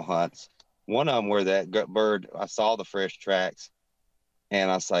couple hunts. One of them where that bird, I saw the fresh tracks, and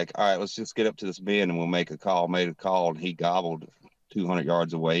I was like, all right, let's just get up to this bend and we'll make a call. Made a call, and he gobbled 200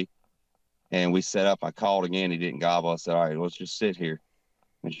 yards away. And we set up. I called again. He didn't gobble. I said, all right, let's just sit here.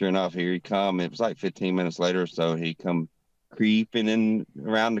 And sure enough, here he come. It was like 15 minutes later or so. He come creeping in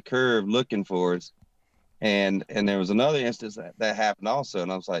around the curve looking for us. And there was another instance that happened also.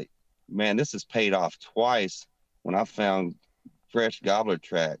 And I was like, man, this has paid off twice when I found fresh gobbler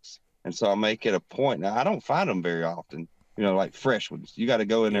tracks. And so I make it a point. Now I don't find them very often, like fresh ones. You got to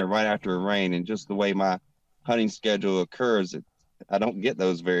go in there Yep. right after a rain. And just the way my hunting schedule occurs, I don't get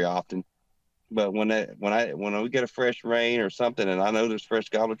those very often. But when we get a fresh rain or something, and I know there's fresh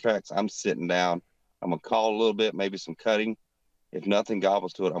gobbler tracks, I'm sitting down. I'm gonna call a little bit, maybe some cutting. If nothing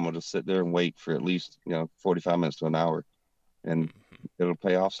gobbles to it, I'm gonna just sit there and wait for at least 45 minutes to an hour, and Mm-hmm. it'll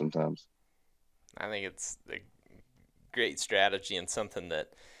pay off sometimes. I think it's a great strategy and something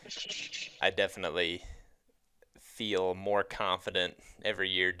that I definitely feel more confident every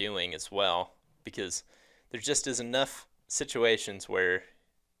year doing as well because there just is enough situations where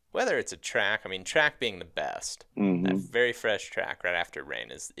whether it's a track, I mean track being the best. That Hmm. very fresh track right after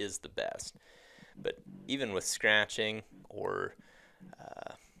rain is the best. But even with scratching or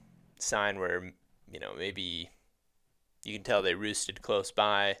sign where maybe you can tell they roosted close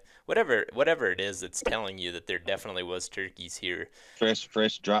by, whatever it is that's telling you that there definitely was turkeys here. Fresh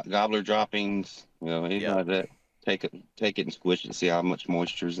gobbler droppings. Anything Yep. like that. Take it and squish it. See how much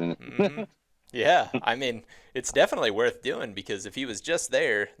moisture's in Mhm. it. Yeah, I mean, it's definitely worth doing because if he was just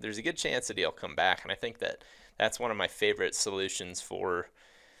there, there's a good chance that he'll come back. And I think that that's one of my favorite solutions for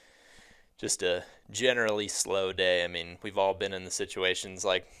just a generally slow day. I mean, we've all been in the situations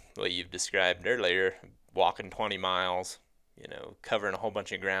like what you've described earlier, walking 20 miles, covering a whole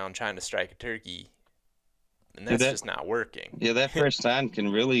bunch of ground trying to strike a turkey, and Yeah, that's just not working. that fresh sign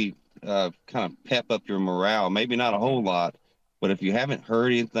can really kind of pep up your morale. Maybe not a Hmm. whole lot, but if you haven't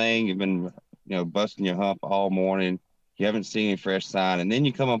heard anything, you've been busting your hump all morning, you haven't seen any fresh sign, and then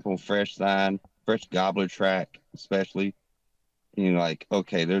you come up on fresh sign, fresh gobbler track, especially, and you're like,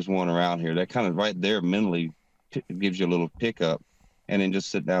 okay, there's one around here. That kind of right there mentally gives you a little pickup, and then just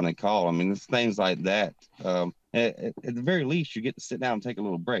sit down and call. I mean, it's things like that. At the very least, you get to sit down and take a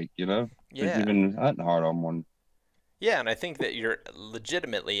little break, because you've Yeah. been hunting hard all morning. Yeah, and I think that you're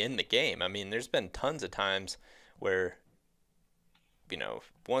legitimately in the game. I mean, there's been tons of times where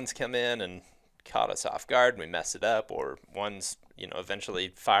one's come in and caught us off guard and we messed it up, or one's,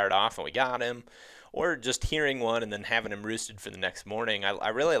 eventually fired off and we got him, or just hearing one and then having him roosted for the next morning. I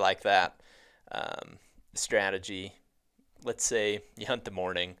really like that strategy. Let's say you hunt the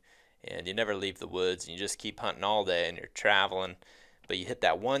morning and you never leave the woods and you just keep hunting all day and you're traveling, but you hit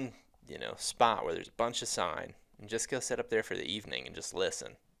that one, spot where there's a bunch of sign and just go sit up there for the evening and just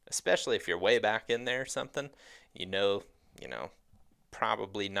listen. Especially if you're way back in there or something, you know, you know,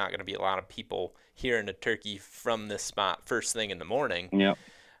 probably not going to be a lot of people hearing a turkey from this spot first thing in the morning. Yep.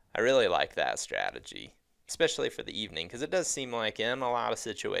 I really like that strategy, especially for the evening, because it does seem like in a lot of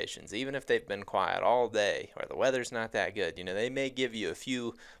situations, even if they've been quiet all day or the weather's not that good, they may give you a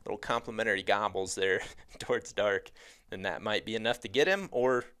few little complimentary gobbles there towards dark, and that might be enough to get him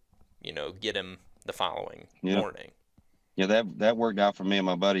or, get him the following Yep. morning. Yeah, that worked out for me and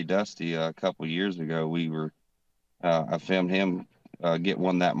my buddy Dusty a couple of years ago. I filmed him get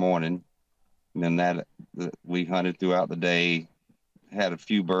one that morning, and then we hunted throughout the day. Had a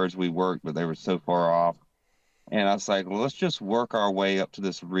few birds we worked, but they were so far off. And I was like, well, let's just work our way up to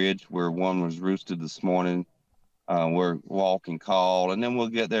this ridge where one was roosted this morning. We're walking call, and then we'll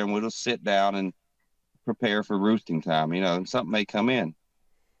get there and we'll just sit down and prepare for roosting time. And something may come in.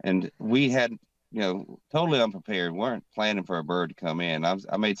 And we had, totally unprepared. We weren't planning for a bird to come in.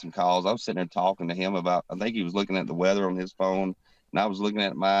 I made some calls. I was sitting there talking to him about. I think he was looking at the weather on his phone, and I was looking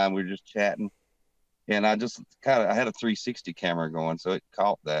at mine. We were just chatting, and I had a 360 camera going, so it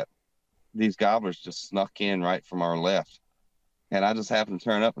caught that these gobblers just snuck in right from our left, and I just happened to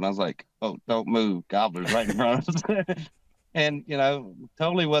turn up, and I was like, "Oh, don't move, gobblers right in front of us." And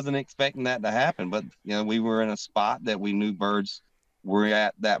totally wasn't expecting that to happen, but we were in a spot that we knew birds were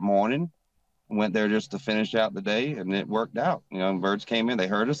at that morning. Went there just to finish out the day, and it worked out. Birds came in, they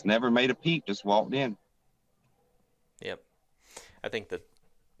heard us, never made a peep, just walked in. Yep. I think that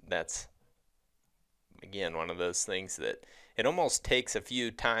that's again one of those things that it almost takes a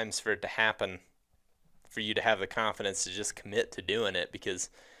few times for it to happen for you to have the confidence to just commit to doing it because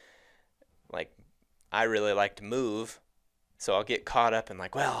like I really like to move. So I'll get caught up in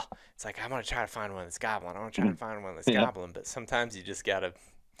like, well, it's like I want to try to find one that's gobbling. I want to try to find one that's Yeah. gobbling, but sometimes you just gotta,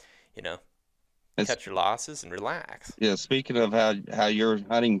 you know, It's cut your losses and relax. yeah. Speaking of how your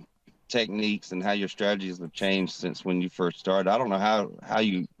hunting techniques and how your strategies have changed since when you first started. I don't know how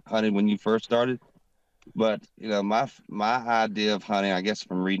you hunted when you first started, but my idea of hunting, I guess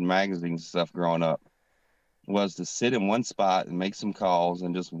from reading magazines and stuff growing up, was to sit in one spot and make some calls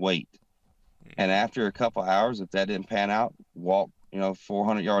and just wait. And Hmm. after a couple hours, if that didn't pan out, walk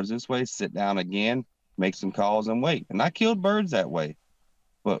 400 yards this way, sit down again, make some calls and wait. And I killed birds that way.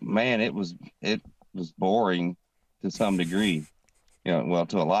 But man, it was boring to some degree. Well,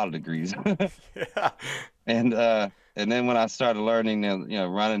 to a lot of degrees. Yeah. and and then when I started learning,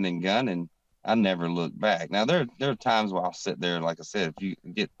 running and gunning, I never looked back. Now there are times where I'll sit there, like I said, if you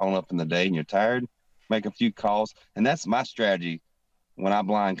get on up in the day and you're tired, make a few calls, and that's my strategy when I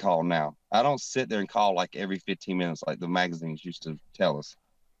blind call now. I don't sit there and call like every 15 minutes like the magazines used to tell us.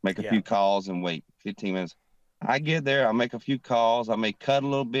 Make a Yeah. few calls and wait 15 minutes. I get there, I make a few calls, I may cut a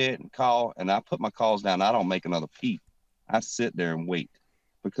little bit and call, and I put my calls down. I don't make another peep. I sit there and wait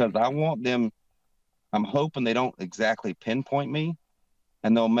because I Hmm. want them. I'm hoping they don't exactly pinpoint me,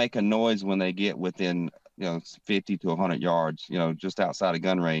 and they'll make a noise when they get within 50 to 100 yards, just outside of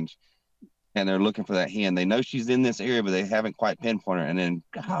gun range, and they're looking for that hen. They know she's in this area, but they haven't quite pinpointed her. And then,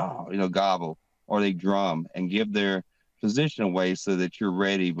 gobble or they drum and give their position away so that you're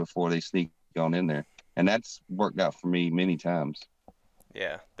ready before they sneak on in there. And that's worked out for me many times.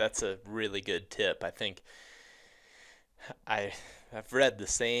 Yeah, that's a really good tip. I think I I've read the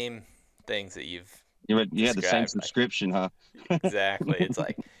same things that you've You had the same described. Like subscription, huh? exactly. It's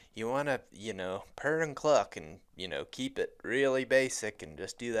like you want to, purr and cluck and, keep it really basic and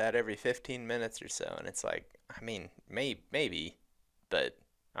just do that every 15 minutes or so. And it's like, I mean, maybe, but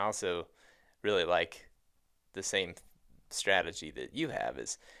I also really like the same strategy that you have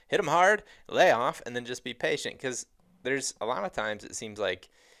is hit them hard, lay off, and then just be patient. Because there's a lot of times it seems like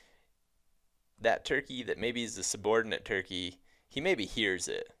that turkey that maybe is the subordinate turkey, he maybe hears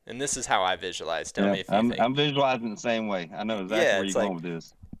it. And this is how I visualize. Tell Yeah, me if you I'm think. visualizing the same way. I know exactly Yeah, where it's you're going like with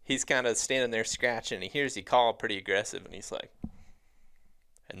this. he's kind of standing there scratching. He hears you call pretty aggressive, and he's like,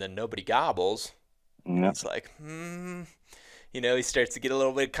 and then nobody gobbles, and Yeah, he's like, he starts to get a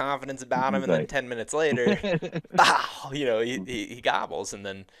little bit of confidence about him, he's and then like, 10 minutes later, bow, he gobbles, and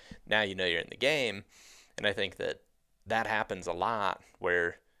then now you're in the game, and I think that that happens a lot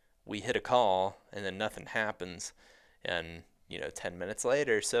where we hit a call and then nothing happens, and 10 minutes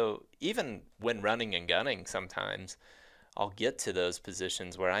later. So even when running and gunning, sometimes I'll get to those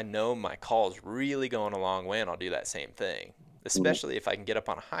positions where I know my call's really going a long way, and I'll do that same thing. Especially if I can get up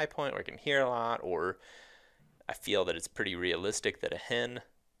on a high point where I can hear a lot, or I feel that it's pretty realistic that a hen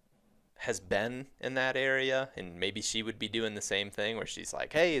has been in that area, and maybe she would be doing the same thing where she's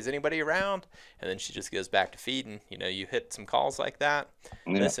like, "Hey, is anybody around?" And then she just goes back to feeding. You hit some calls like that.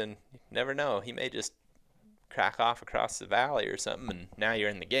 yeah, Listen, you never know. He may just crack off across the valley or something, and now you're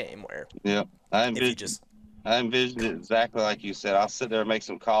in the game. Where yeah. I if you envision just I envisioned it exactly like you said. I'll sit there and make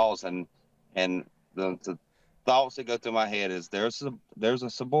some calls, and the thoughts that go through my head is there's a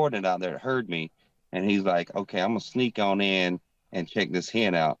subordinate out there that heard me, and he's like, okay, I'm gonna sneak on in and check this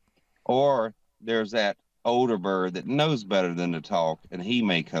hen out, or there's that older bird that knows better than to talk, and he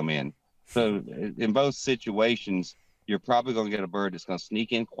may come in. So in both situations, you're probably gonna get a bird that's gonna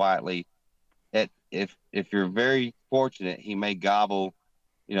sneak in quietly. If you're very fortunate, he may gobble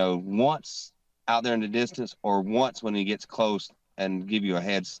once out there in the distance or once when he gets close and give you a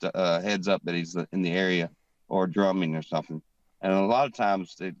heads up that he's in the area or drumming or something. And a lot of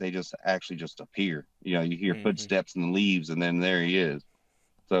times they just actually just appear. You hear hmm footsteps in the leaves and then there he is.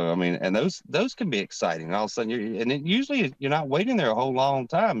 So I mean, and those can be exciting. All of a sudden, usually you're not waiting there a whole long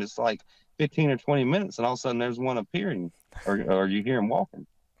time. It's like 15 or 20 minutes, and all of a sudden there's one appearing, or you hear him walking.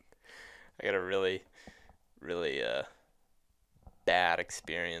 I got a really, really bad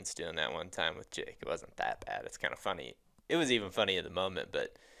experience doing that one time with Jake. It wasn't that bad. It's kind of funny. It was even funny in the moment,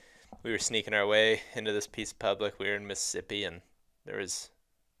 but we were sneaking our way into this piece of public. We were in Mississippi, and there was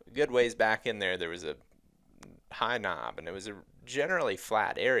a good ways back in there. There was a high knob, and it was a generally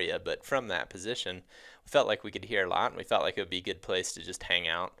flat area. But from that position, we felt like we could hear a lot, and we felt like it would be a good place to just hang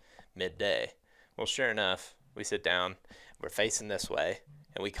out midday. Well, sure enough, we sit down. We're facing this way,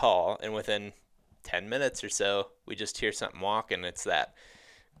 and we call, and within 10 minutes or so, we just hear something walking. It's that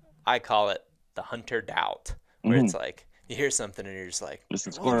I call it the hunter doubt, where Hmm. it's like You hear something and you're just like, It's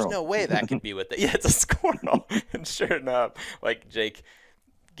a well, there's squirrel. no way that could be what. Yeah, it's a squirrel. And sure enough, like Jake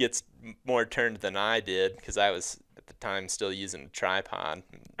gets more turned than I did because I was at the time still using a tripod.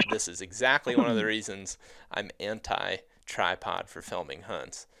 This is exactly one of the reasons I'm anti tripod for filming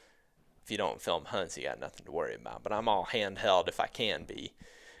hunts. If you don't film hunts, you got nothing to worry about. But I'm all handheld if I can be.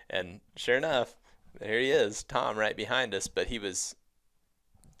 And sure enough, there he is, Tom, right behind us. But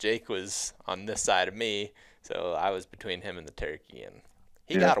Jake was on this side of me, so I was between him and the turkey, and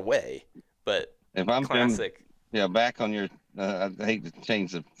he Yeah. got away. But If I'm filming, classic. yeah, back on your, I hate to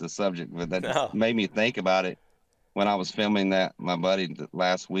change the subject, but that No. made me think about it when I was filming that my buddy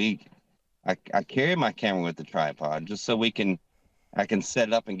last week. I carry my camera with the tripod just so I can set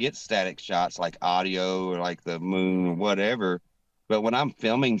it up and get static shots like audio or like the moon or whatever. But when I'm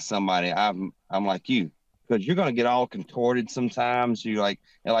filming somebody, I'm like you, because you're gonna get all contorted sometimes. You like,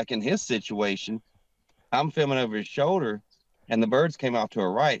 and like in his situation, I'm filming over his shoulder, and the birds came off to a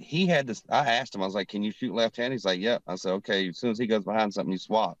right. He had this. I asked him, I was like, "Can you shoot left hand?" He's like, "Yep." I said, "Okay." As soon as he goes behind something, you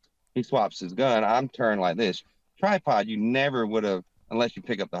swap. He swaps his gun. I'm turned like this. Tripod, you never would have unless you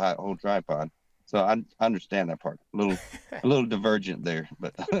pick up the whole tripod. So I understand that part. A little divergent there,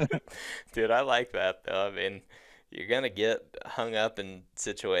 but Dude, I like that though. I mean, you're gonna get hung up in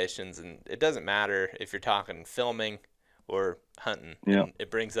situations, and it doesn't matter if you're talking filming or hunting. yeah. And it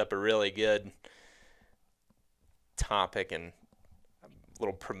brings up a really good topic and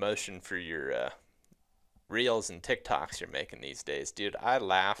little promotion for your reels and TikToks you're making these days, dude. I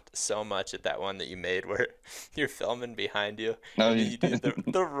laughed so much at that one that you made where you're filming behind you Oh and then yeah. you do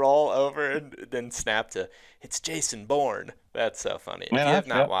the roll over and then snap to it's Jason Bourne. That's so funny. If Man, you have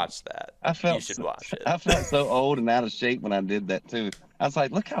not watched that, you should watch I it. felt so old and out of shape when I did that too. I was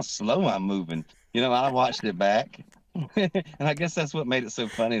like, look how slow I'm moving. I watched it back. And I guess that's what made it so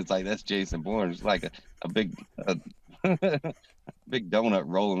funny. It's like that's Jason Bourne. It's like a big big donut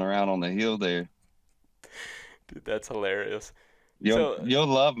rolling around on the hill there. Dude, that's hilarious. So You'll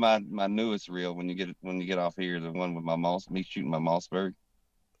love my newest reel when you get off here, the one with me shooting my Mossberg.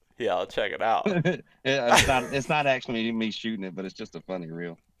 yeah, I'll check it out. It's not actually me shooting it, but it's just a funny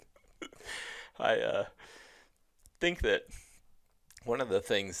reel. I think that one of the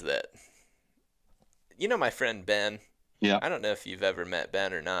things that my friend Ben. Yeah. I don't know if you've ever met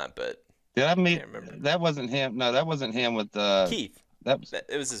Ben or not, but Did I I meet? can't remember. That wasn't him. No, that wasn't him with Keith. that was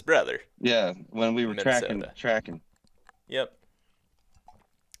It was his brother yeah, when we in were Minnesota. tracking. Yep.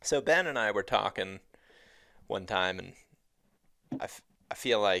 So Ben and I were talking one time, and I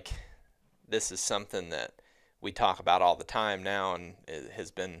feel like this is something that we talk about all the time now, and it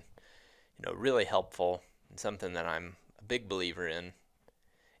has been, really helpful, and something that I'm a big believer in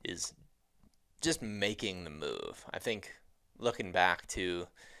is just making the move. I think looking back to,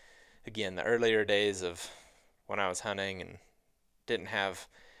 again, the earlier days of when I was hunting and didn't have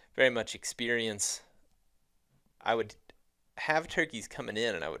very much experience, I would have turkeys coming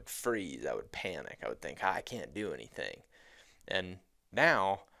in and I would freeze. I would panic. I would think, I can't do anything. And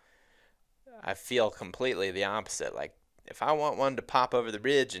now I feel completely the opposite. Like, if I want one to pop over the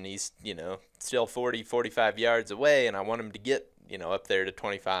ridge and he's, still 40, 45 yards away and I want him to get, up there to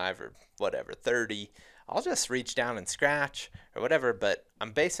 25 or whatever, 30, I'll just reach down and scratch or whatever. But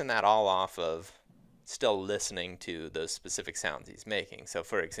I'm basing that all off of still listening to those specific sounds he's making. So,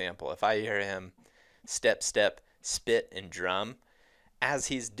 for example, if I hear him step, step, spit, and drum, as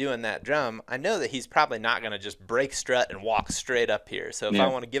he's doing that drum, I know that he's probably not going to just break strut and walk straight up here. So if I Yeah.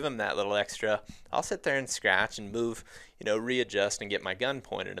 want to give him that little extra, I'll sit there and scratch and move, readjust and get my gun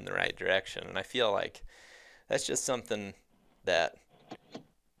pointed in the right direction. And I feel like that's just something that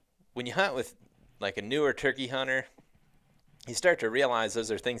when you hunt with like a newer turkey hunter, you start to realize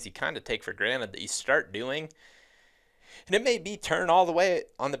those are things you kind of take for granted that you start doing. And it may be turn all the way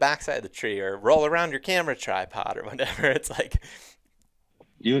on the backside of the tree or roll around your camera tripod or whatever. It's like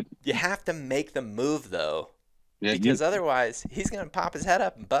You you have to make the move though, yeah, because otherwise he's gonna pop his head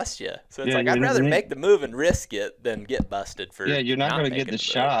up and bust you. So it's yeah, like I'd rather make the move and risk it than get busted yeah, for you're not not going to get making the the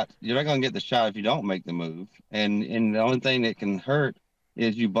move. shot. You're not going to get the shot if you don't make the move. And the only thing that can hurt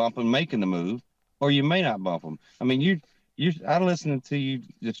is you bump them making the move, or you may not bump them. I mean, I listened to you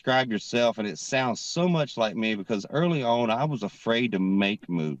describe yourself, and it sounds so much like me because early on I was afraid to make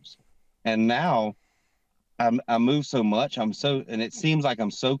moves, and now I move so much. And it seems like I'm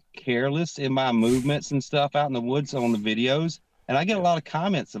so careless in my movements and stuff out in the woods on the videos. And I get a Yep. lot of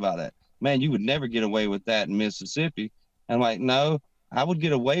comments about it. Man, you would never get away with that in Mississippi. And I'm like, no, I would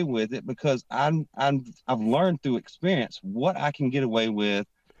get away with it because I've learned through experience what I can get away with.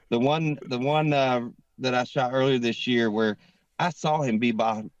 The one that I shot earlier this year where I saw him be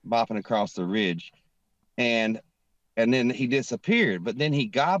bopping across the ridge, and and then he disappeared. But then he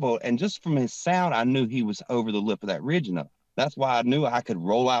gobbled, and just from his sound, I knew he was over the lip of that ridge enough. That's why I knew I could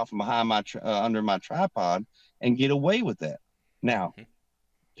roll out from behind under my tripod and get away with that. Now, Hmm.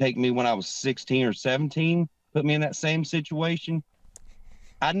 take me when I was 16 or 17, put me in that same situation.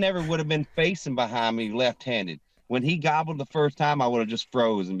 I never would have been facing behind me left-handed. When he gobbled the first time, I would have just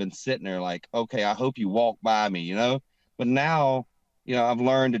froze and been sitting there like, okay, I hope you walk by me, you know? But now, I've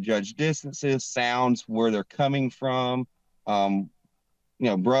learned to judge distances, sounds, where they're coming from, um,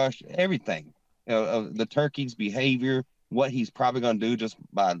 brush, everything. The turkey's behavior, what he's probably going to do just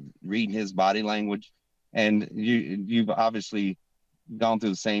by reading his body language. And you've obviously gone through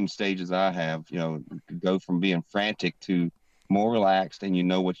the same stages I have, go from being frantic to more relaxed, and you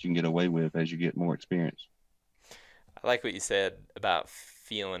know what you can get away with as you get more experience. I like what you said about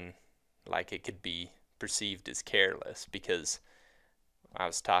feeling like it could be perceived as careless because I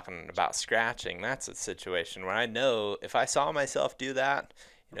was talking about scratching. That's a situation where I know if I saw myself do that,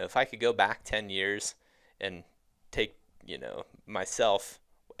 if I could go back 10 years and take, myself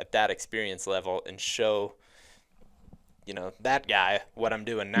at that experience level and show, that guy what I'm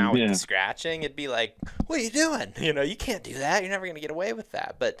doing now with the Yeah, scratching, it'd be like, what are you doing? You can't do that. You're never going to get away with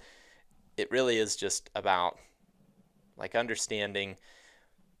that. But it really is just about like understanding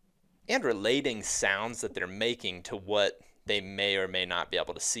and relating sounds that they're making to what they may or may not be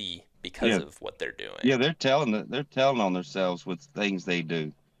able to see because yeah, of what they're yeah. doing. They're telling on themselves with things they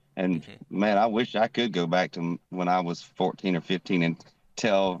do, and Hmm. man, I wish I could go back to when I was 14 or 15 and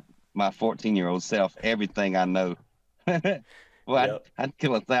tell my 14-year-old self everything I know. Well, Yep. I'd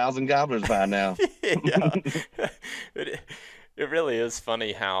kill 1,000 gobblers by now. Yeah. it, it really is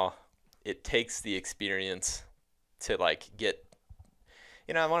funny how it takes the experience to like get,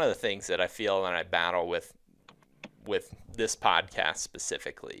 one of the things that I feel and I battle with this podcast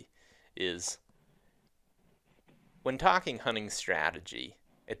specifically is when talking hunting strategy,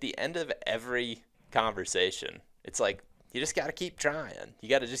 at the end of every conversation, it's like you just got to keep trying. You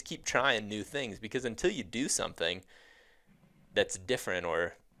got to just keep trying new things because until you do something that's different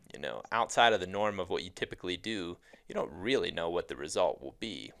or, outside of the norm of what you typically do, you don't really know what the result will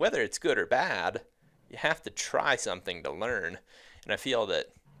be. Whether it's good or bad, you have to try something to learn. And I feel that,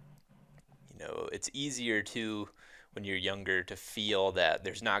 it's easier to when you're younger to feel that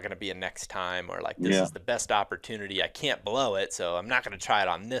there's not going to be a next time or like this Yeah, is the best opportunity. I can't blow it, so I'm not going to try it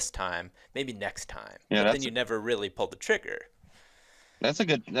on this time, maybe next time. yeah. But then That's you never really pull the trigger.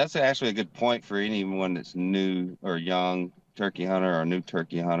 That's actually a good point for anyone that's new or young turkey hunter or new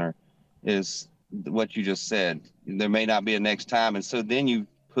turkey hunter is what you just said. There may not be a next time. And so then you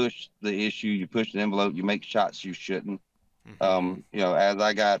push the issue, you push the envelope, you make shots you shouldn't. Hmm. As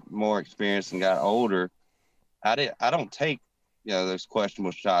I got more experience and got older, I don't take, those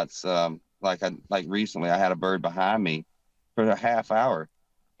questionable shots. Like recently I had a bird behind me for a half hour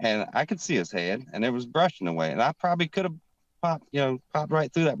and I could see his head, and there was brush in the way, and I probably could have popped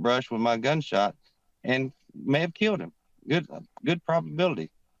right through that brush with my gunshot, and may have killed him. Good probability.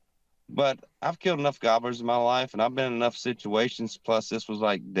 But I've killed enough gobblers in my life, and I've been in enough situations. Plus, this was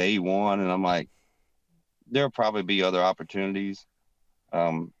like day one, and I'm like, there'll probably be other opportunities.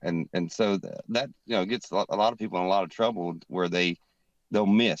 And so that gets a lot of people in a lot of trouble where they'll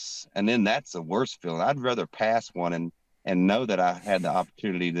miss, and then that's the worst feeling. I'd rather pass one and know that I had the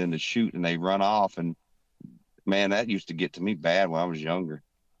opportunity than to shoot and they run off. And man, that used to get to me bad when I was younger.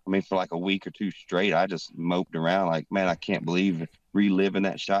 I mean, for like a week or two straight, I just moped around like, man, I can't believe reliving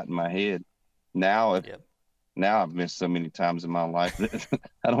that shot in my head. Now, if Yep. now I've missed so many times in my life that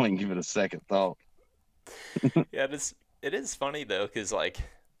I don't even give it a second thought. Yeah, it is funny though, because like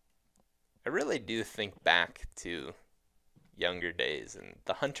I really do think back to younger days, and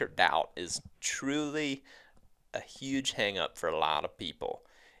the hunter doubt is truly a huge hang up for a lot of people.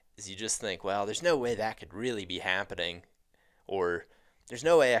 Is you just think, well, there's no way that could really be happening, or there's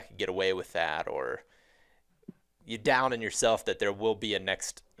no way I could get away with that, or you down in yourself that there will be a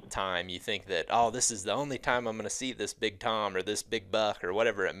next time. You think that, oh, this is the only time I'm going to see this big tom or this big buck or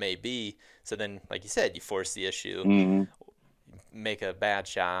whatever it may be. So then, like you said, you force the issue, Hmm. make a bad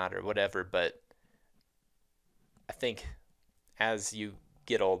shot or whatever. But I think as you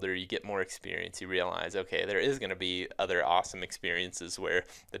get older, you get more experience, you realize, okay, there is going to be other awesome experiences where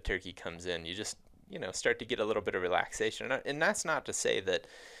the turkey comes in. You just, start to get a little bit of relaxation. And that's not to say that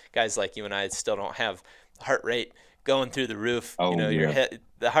guys like you and I still don't have heart rate going through the roof. Oh Your yeah, head,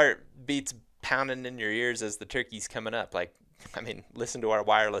 the heart beats pounding in your ears as the turkey's coming up. Like, I mean, listen to our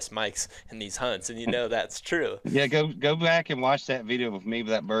wireless mics in these hunts, and that's true. yeah. Go back and watch that video of me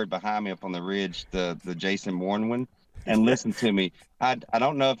with that bird behind me up on the ridge, the Jason Bourne one. and Yeah. listen to me. I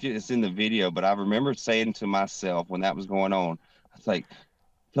don't know if it's in the video, but I remember saying to myself when that was going on, I was like,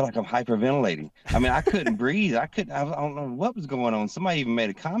 feel like I'm hyperventilating. I mean, I couldn't breathe. I don't know what was going on. Somebody even made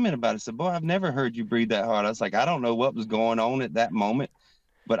a comment about it. Said, "Boy, I've never heard you breathe that hard." I was like, I don't know what was going on at that moment,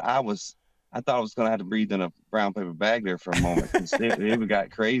 but I thought I was going to have to breathe in a brown paper bag there for a moment because it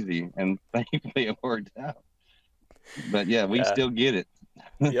got crazy, and thankfully it worked out. But yeah, we Yeah. still get it.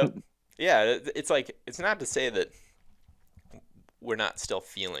 Yep. Yeah, it's like it's not to say that we're not still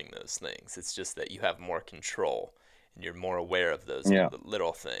feeling those things. It's just that you have more control and you're more aware of those Yeah,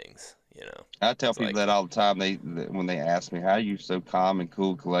 little things, you know. I tell It's people like, that all the time. When they ask me, "How are you so calm and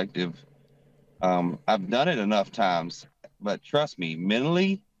cool, collective?" I've done it enough times, but trust me,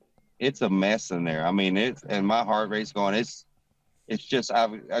 mentally, it's a mess in there. I mean, it's and my heart rate's going. It's just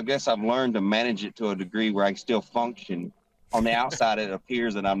I guess I've learned to manage it to a degree where I can still function. On the outside, it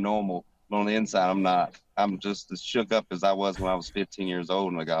appears that I'm normal, but on the inside, I'm not. I'm just as shook up as I was when I was 15 years old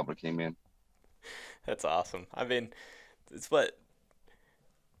when the gobbler came in. that's awesome. I mean, it's what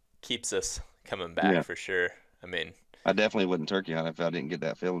keeps us coming back Yeah, for sure. I mean, I definitely wouldn't turkey hunt if I didn't get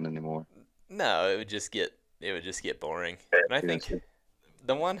that feeling anymore. no, it would just get boring. And I Yes. think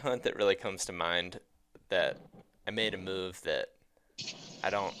the one hunt that really comes to mind that I made a move that I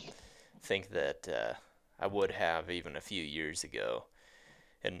don't think that I would have even a few years ago.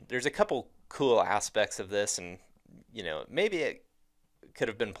 And there's a couple cool aspects of this, and maybe it could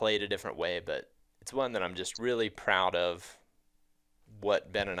have been played a different way, but it's one that I'm just really proud of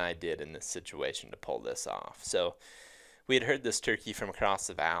what Ben and I did in this situation to pull this off. So we had heard this turkey from across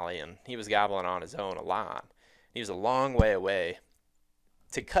the valley, and he was gobbling on his own a lot. He was a long way away.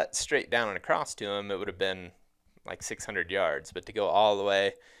 To cut straight down and across to him, it would have been like 600 yards, but to go all the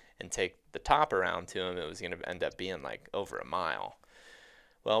way and take the top around to him, it was going to end up being like over a mile.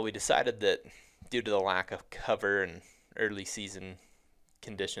 Well, we decided that due to the lack of cover and early season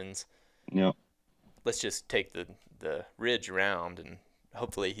conditions, Yep. let's just take the ridge around and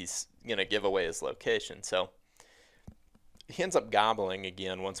hopefully he's going to give away his location. So he ends up gobbling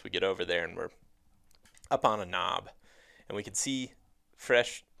again once we get over there and we're up on a knob and we can see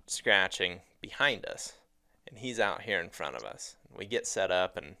fresh scratching behind us. And he's out here in front of us. We get set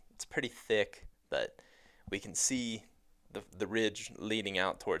up and it's pretty thick, but we can see the ridge leading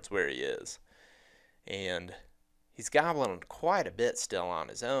out towards where he is. And he's gobbling quite a bit still on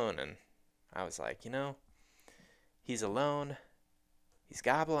his own. And I was like, he's alone. He's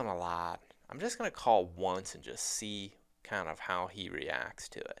gobbling a lot. I'm just going to call once and just see kind of how he reacts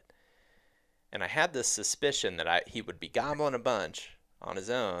to it. And I had this suspicion that he would be gobbling a bunch on his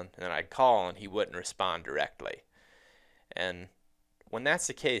own, and then I'd call and he wouldn't respond directly. And when that's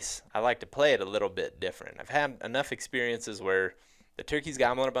the case, I like to play it a little bit different. I've had enough experiences where the turkey's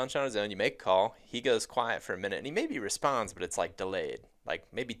gobbling a bunch on his own, you make a call, he goes quiet for a minute, and he maybe responds, but it's like delayed. Like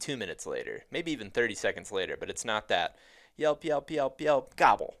maybe 2 minutes later, maybe even 30 seconds later, but it's not that yelp, yelp, yelp, yelp,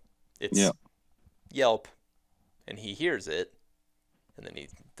 gobble. It's Yep. yelp, and he hears it, and then he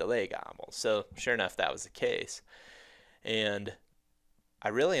delay gobbles. So sure enough, that was the case. And I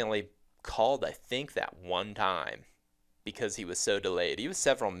really only called, I think, that one time because he was so delayed. He was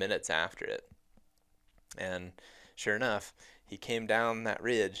several minutes after it. And sure enough, he came down that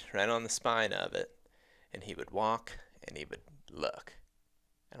ridge right on the spine of it, and he would walk and he would look.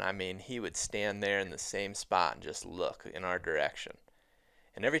 And I mean, he would stand there in the same spot and just look in our direction.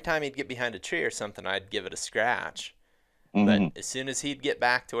 And every time he'd get behind a tree or something, I'd give it a scratch. But Hmm. as soon as he'd get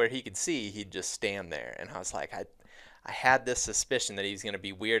back to where he could see, he'd just stand there. And I was like, I had this suspicion that he was going to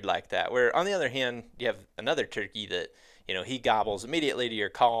be weird like that. Where on the other hand, you have another turkey that, he gobbles immediately to your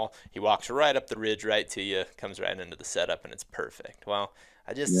call. He walks right up the ridge right to you, comes right into the setup, and it's perfect. Well,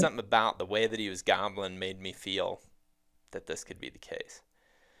 I just Yep. something about the way that he was gobbling made me feel that this could be the case.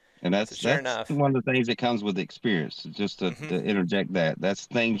 And So sure that's enough, one of the things that comes with experience. Just hmm to interject that, that's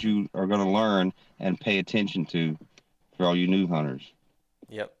things you are going to learn and pay attention to for all you new hunters.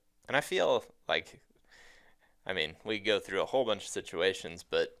 yep. And I feel like, I mean, we go through a whole bunch of situations,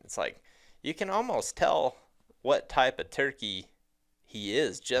 but it's like you can almost tell what type of turkey he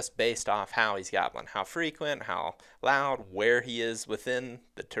is just based off how he's gobbling, how frequent, how loud, where he is within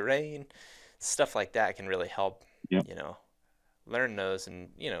the terrain. Stuff like that can really help, Yep. you know, learn those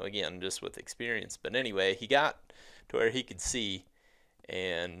and, again, just with experience. But anyway, he got to where he could see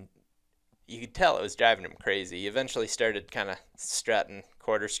and you could tell it was driving him crazy. He eventually started kind of strutting,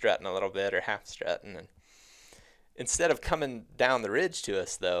 quarter strutting a little bit or half strutting and instead of coming down the ridge to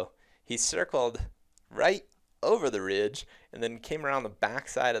us, though, he circled right over the ridge and then came around the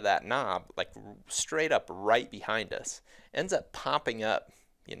backside of that knob, like straight up right behind us. Ends up popping up,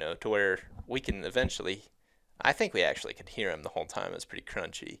 to where we can eventually I think we actually could hear him the whole time. It was pretty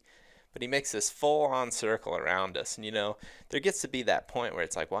crunchy. But he makes this full on circle around us. And, there gets to be that point where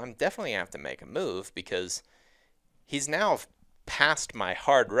it's like, well, I'm definitely going to have to make a move because he's now past my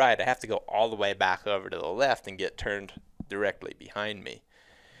hard right. I have to go all the way back over to the left and get turned directly behind me.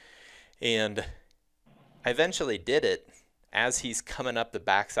 And I eventually did it as he's coming up the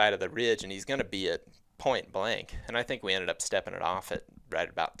backside of the ridge, and he's going to be at point blank. And I think we ended up stepping it off at right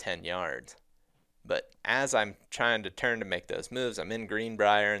about 10 yards. But as I'm trying to turn to make those moves, I'm in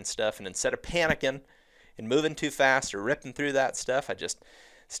Greenbrier and stuff, and instead of panicking and moving too fast or ripping through that stuff, I just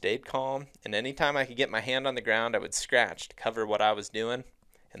stayed calm. And anytime I could get my hand on the ground, I would scratch to cover what I was doing.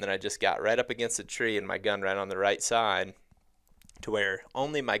 And then I just got right up against a tree and my gun right on the right side to where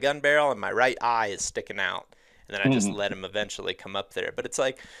only my gun barrel and my right eye is sticking out. And then I just let him eventually come up there. But it's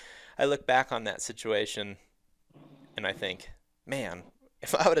like, I look back on that situation and I think, man,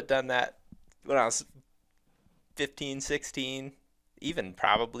 if I would have done that when I was 15, 16, even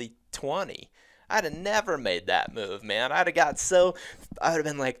probably 20, I'd have never made that move, man. I would have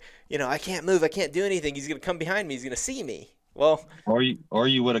been like, I can't move. I can't do anything. He's going to come behind me. He's going to see me. Well, Or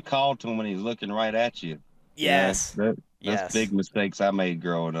you would have called to him when he's looking right at you. You know, yes. that's Yes. big mistakes I made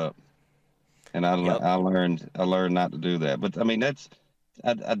growing up, and Yep. I learned not to do that. But I mean, I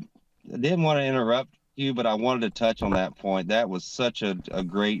didn't want to interrupt you, but I wanted to touch on that point. That was such a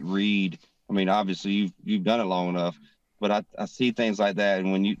great read. I mean, obviously you've done it long enough, but I see things like that,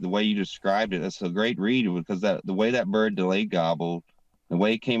 and the way you described it, it's a great read because the way that bird delayed gobbled, the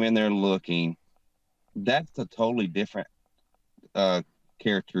way he came in there looking, that's a totally different uh,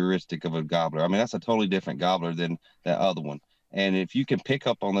 characteristic of a gobbler. I mean, that's a totally different gobbler than that other one. And if you can pick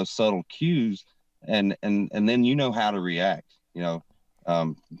up on those subtle cues, and then you know how to react.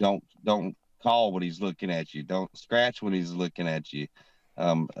 Don't call when he's looking at you. Don't scratch when he's looking at you.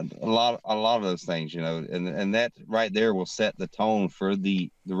 A lot of those things, and that right there will set the tone for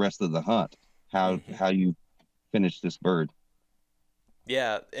the rest of the hunt. Hmm. How you finish this bird.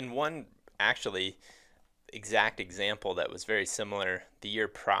 Yeah. And one actually exact example that was very similar the year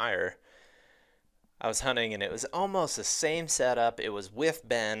prior, I was hunting and it was almost the same setup. It was with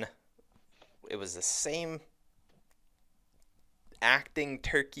Ben. It was the same acting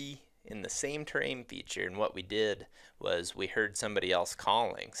turkey in the same terrain feature. And what we did was we heard somebody else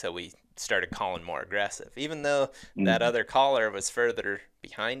calling. So we started calling more aggressive. Even though that Mm. other caller was further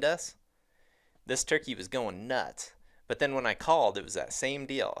behind us, this turkey was going nuts. But then when I called, it was that same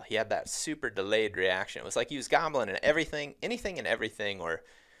deal. He had that super delayed reaction. It was like he was gobbling and everything, anything and everything, or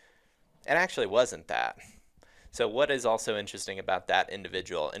it actually wasn't that. So, what is also interesting about that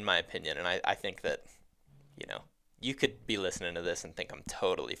individual, in my opinion, and I think that, you know, you could be listening to this and think I'm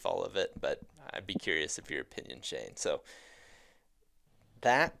totally full of it, but I'd be curious of your opinion, Shane. So,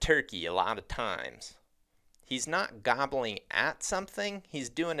 that turkey, a lot of times, he's not gobbling at something, he's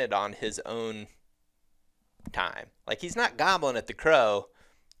doing it on his own time. Like, he's not gobbling at the crow,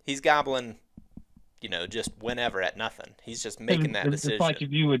 he's gobbling, just whenever at nothing. He's just making that It's like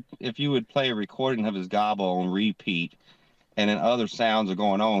decision. if you would play a recording of his gobble on repeat, and then other sounds are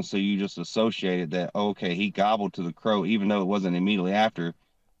going on, so you just associated that, okay, he gobbled to the crow, even though it wasn't immediately after.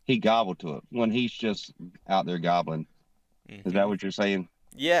 He gobbled to it when he's just out there gobbling. Is that Hmm. what you're saying?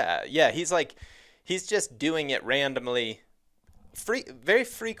 Yeah, yeah. He's just doing it randomly, very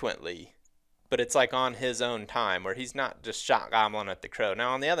frequently, but it's like on his own time, where he's not just shot gobbling at the crow.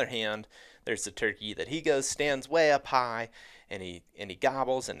 Now, on the other hand, there's the turkey that he goes stands way up high, and he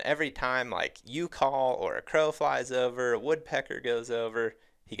gobbles, and every time like you call or a crow flies over, a woodpecker goes over,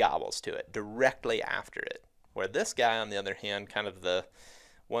 he gobbles to it directly after it. Where this guy, on the other hand, kind of the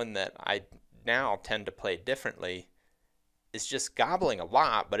one that I now tend to play differently, is just gobbling a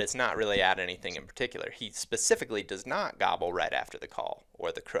lot, but it's not really at anything in particular. He specifically does not gobble right after the call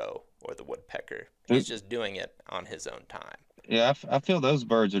or the crow or the woodpecker. He's just doing it on his own time. Yeah, I feel those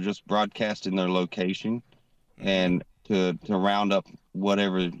birds are just broadcasting their location Mm-hmm. and to round up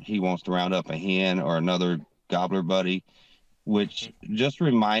whatever he wants to round up, a hen or another gobbler buddy. Which Mm-hmm. just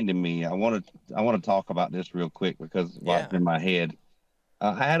reminded me, I want to talk about this real quick because while it's Yeah. in my head.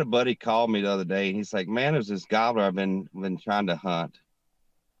 I had a buddy call me the other day, and he's like, "Man, there's this gobbler I've been trying to hunt,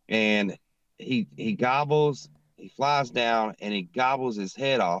 and he gobbles, he flies down, and he gobbles his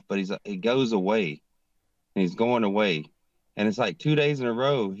head off, but he goes away, and he's going away, and it's like 2 days in a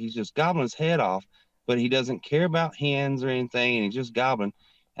row, he's just gobbling his head off, but he doesn't care about hens or anything, and he's just gobbling."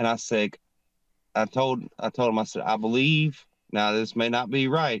 And I told him, I said, I believe now this may not be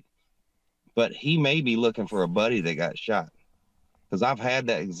right, but he may be looking for a buddy that got shot because I've had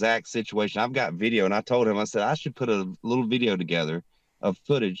that exact situation. I've got video, and I told him, I said, I should put a little video together of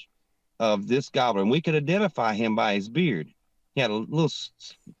footage of this gobbler, and we could identify him by his beard. He had a little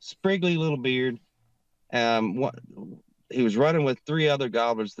spriggly little beard. What he was running with three other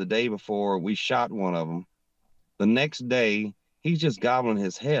gobblers the day before. We shot one of them. The next day, he's just gobbling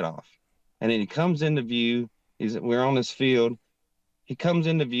his head off, and then he comes into view. We're on this field. He comes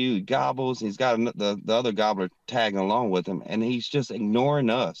into view, he gobbles. He's got the other gobbler tagging along with him, and he's just ignoring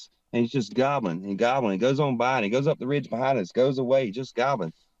us. And he's just gobbling and gobbling. He goes on by and he goes up the ridge behind us, goes away, just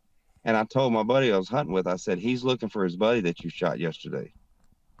gobbling. And I told my buddy I was hunting with, I said, he's looking for his buddy that you shot yesterday.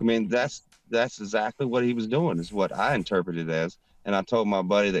 I mean, Hmm. that's exactly what he was doing, is what I interpreted as. And I told my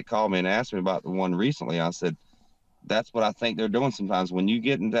buddy that called me and asked me about the one recently, I said, that's what I think they're doing sometimes. When you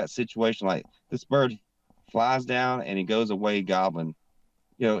get in that situation, like this bird flies down and he goes away gobbling.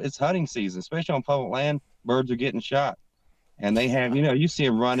 It's hunting season, especially on public land. Birds are getting shot, and they have, Yeah. you see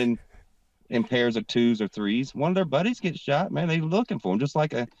them running in pairs of twos or threes. One of their buddies gets shot, man. They looking for him, just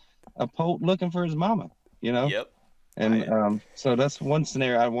like a poult looking for his mama, you know. Yep. And I so that's one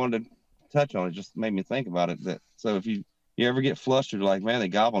scenario I wanted to touch on. It just made me think about it. That so if you ever get flustered, like man, they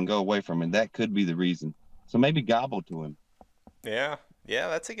gobble and go away from him, that could be the reason. So maybe gobble to him. Yeah. Yeah,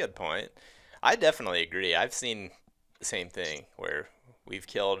 that's a good point. I definitely agree. I've seen the same thing where we've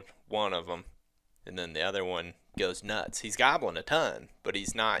killed one of them and then the other one goes nuts. He's gobbling a ton, but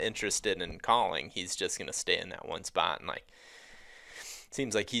he's not interested in calling. He's just going to stay in that one spot and like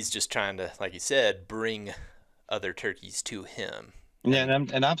seems like he's just trying to, like you said, bring other turkeys to him. Yeah,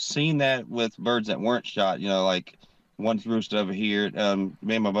 And and I've seen that with birds that weren't shot. Like one's roosted over here.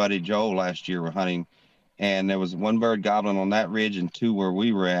 Me and my buddy Joel last year were hunting, and there was one bird gobbling on that ridge and two where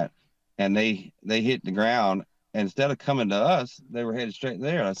we were at, and they hit the ground. And instead of coming to us, they were headed straight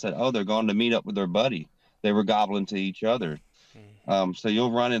there. And I said, "Oh, they're going to meet up with their buddy." They were gobbling to each other. mm-hmm. So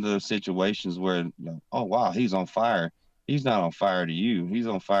you'll run into those situations where, oh wow, he's on fire. He's not on fire to you. He's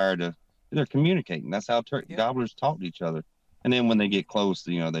on fire to. They're communicating. That's how Yep. gobblers talk to each other. And then when they get close,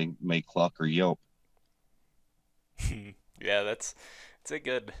 they may cluck or yelp. Yeah, it's a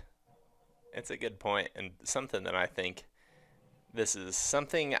good it's a good point and something that I think this is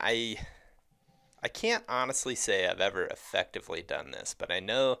something I can't honestly say I've ever effectively done this, but I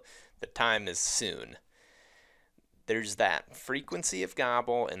know the time is soon. There's that frequency of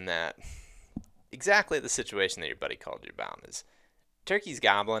gobble and that exactly the situation that your buddy called you about is turkey's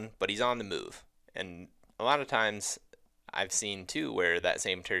gobbling, but he's on the move. And a lot of times I've seen too where that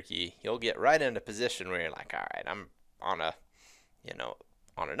same turkey, you'll get right into a position where you're like, all right, I'm on a, you know,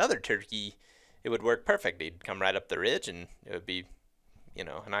 on another turkey, it would work perfect. He'd come right up the ridge and it would be,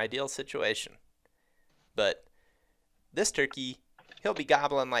 an ideal situation. But this turkey, he'll be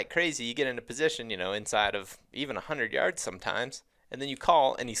gobbling like crazy. You get in a position, inside of even 100 yards sometimes, and then you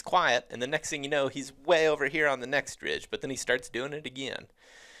call and he's quiet, and the next thing you know, he's way over here on the next ridge, but then he starts doing it again.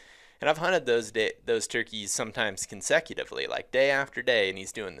 And I've hunted those turkeys sometimes consecutively, like day after day, and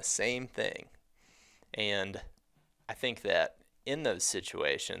he's doing the same thing. And I think that in those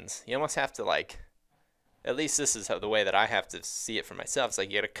situations, you almost have to like, at least this is how the way that I have to see it for myself. It's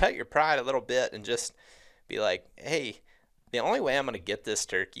like you got to cut your pride a little bit and just be like, hey, the only way I'm going to get this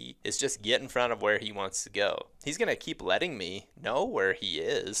turkey is just get in front of where he wants to go. He's going to keep letting me know where he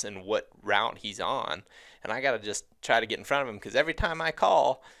is and what route he's on. And I got to just try to get in front of him because every time I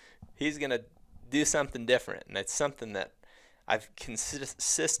call, he's going to do something different. And it's something that I've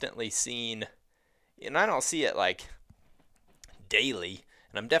consistently seen. And I don't see it like daily.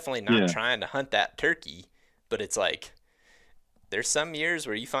 And I'm definitely not Yeah. trying to hunt that turkey. But it's like there's some years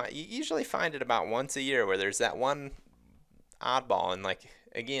where you usually find it about once a year where there's that one oddball and like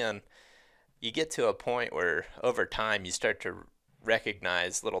again you get to a point where over time you start to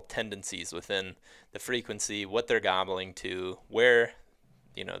recognize little tendencies within the frequency, what they're gobbling to, where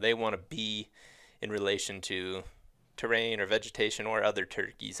they want to be in relation to terrain or vegetation or other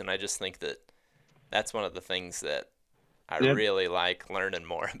turkeys. And I just think that that's one of the things that I Yeah. really like learning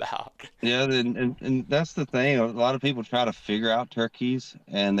more about. Yeah. And that's the thing. A lot of people try to figure out turkeys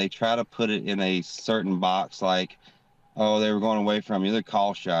and they try to put it in a certain box like, oh, they were going away from you. They're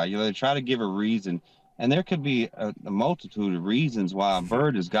call shy. They try to give a reason. And there could be a multitude of reasons why a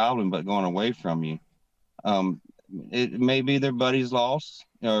bird is gobbling but going away from you. Um, it may be their buddy's lost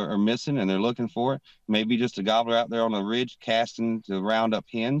or missing and they're looking for it. Maybe just a gobbler out there on the ridge casting to round up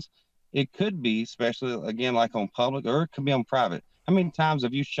hens. It could be, especially again, like on public, or it could be on private. How many times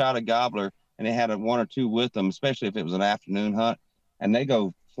have you shot a gobbler and they had one or two with them, especially if it was an afternoon hunt, and they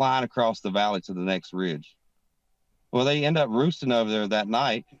go flying across the valley to the next ridge? Well, they end up roosting over there that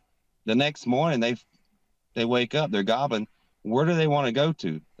night. The next morning, they wake up, they're gobbling. Where do they want to go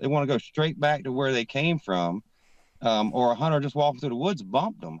to? They want to go straight back to where they came from, or a hunter just walking through the woods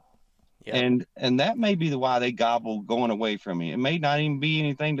bumped them. Yep. And that may be the why they gobble going away from you. It may not even be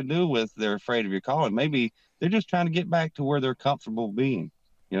anything to do with they're afraid of your calling. Maybe they're just trying to get back to where they're comfortable being.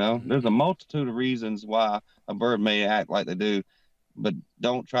 There's a Hmm. multitude of reasons why a bird may act like they do, but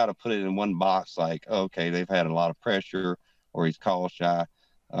don't try to put it in one box like, oh, okay, they've had a lot of pressure or he's call shy.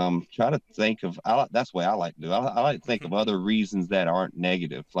 Try to think of, that's the way I like to do. I like to think of other reasons that aren't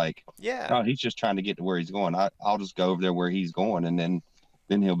negative. Like, Yeah. oh, he's just trying to get to where he's going. I'll just go over there where he's going, and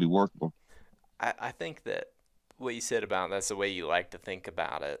then he'll be workable. I think that what you said about that's the way you like to think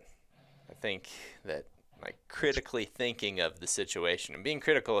about it. I think that like critically thinking of the situation and being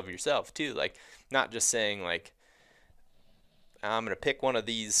critical of yourself too, like not just saying like I'm gonna pick one of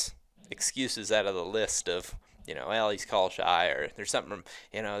these excuses out of the list of well he's call shy or there's something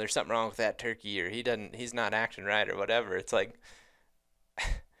wrong with that turkey or he's not acting right or whatever. It's like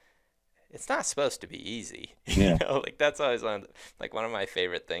it's not supposed to be easy. Yeah. Like that's always one of my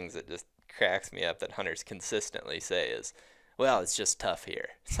favorite things that just cracks me up that hunters consistently say is, well, it's just tough here.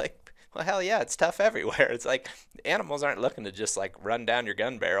 It's like, well, hell yeah, it's tough everywhere. It's like animals aren't looking to just like run down your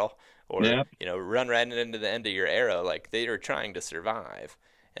gun barrel or, Yeah. run right into the end of your arrow. Like they are trying to survive.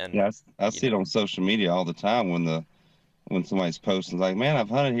 And, Yeah. I you see it know, on social media all the time when somebody's posting like, man, I've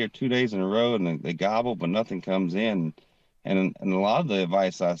hunted here 2 days in a row and they gobble, but nothing comes in. And a lot of the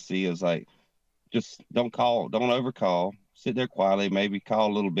advice I see is like, just don't overcall, sit there quietly, maybe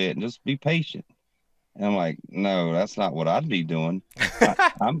call a little bit, and just be patient. And I'm like, no, that's not what I'd be doing.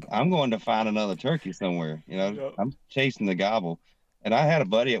 I'm going to find another turkey somewhere. Yep. I'm chasing the gobble. And I had a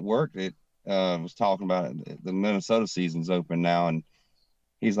buddy at work that was talking about it. The Minnesota season's open now, and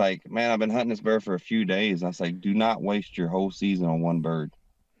he's like, man, I've been hunting this bird for a few days. I was like, do not waste your whole season on one bird,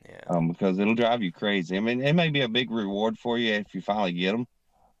 Yeah. because it'll drive you crazy. I mean, it may be a big reward for you if you finally get them,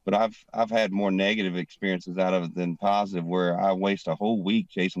 but I've had more negative experiences out of it than positive, where I waste a whole week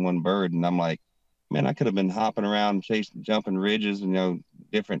chasing one bird, and I'm like, man, I could have been hopping around, chasing, jumping ridges, and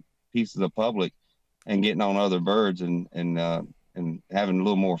different pieces of public, and getting on other birds, and having a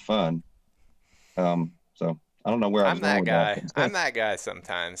little more fun. So I don't know where I was I'm going that with guy. that. I'm that guy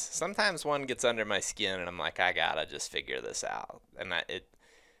sometimes. Sometimes one gets under my skin and I'm like, I gotta just figure this out. And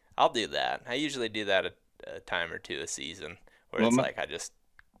I'll do that. I usually do that a time or two a season where Well, it's like I just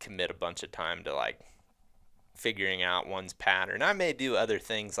commit a bunch of time to like figuring out one's pattern. I may do other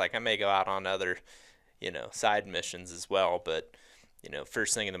things like I may go out on other, side missions as well, but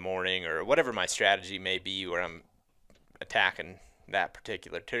first thing in the morning or whatever my strategy may be where I'm attacking that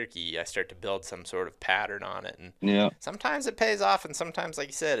particular turkey, I start to build some sort of pattern on it and yeah, sometimes it pays off and sometimes like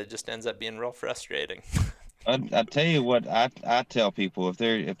you said it just ends up being real frustrating. I tell you what, I tell people, if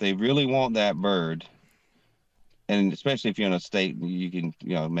they really want that bird, and especially if you're in a state you can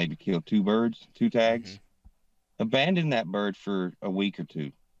maybe kill two birds, two Hmm. tags, abandon that bird for a week or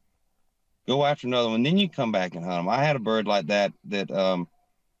two. Go after another one, then you come back and hunt them. I had a bird like that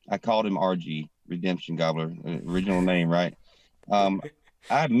I called him RG, Redemption Gobbler, original name, right? Um,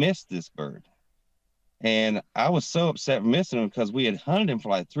 I missed this bird, and I was so upset missing him because we had hunted him for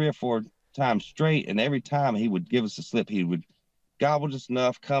like 3 or 4 times straight, and every time he would give us a slip, he would gobble just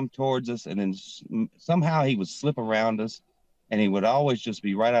enough, come towards us, and then somehow he would slip around us, and he would always just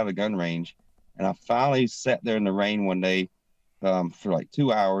be right out of gun range. And I finally sat there in the rain one day, for like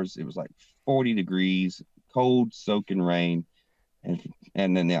 2 hours. It was like 40 degrees, cold, soaking rain, and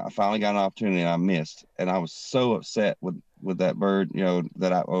and then I finally got an opportunity and I missed, and I was so upset with that bird,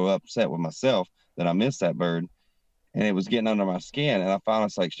 that I was upset with myself that I missed that bird, and it was getting under my skin. And I finally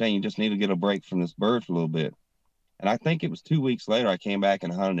was like, Shane, you just need to get a break from this bird for a little bit. And I think it was 2 weeks later I came back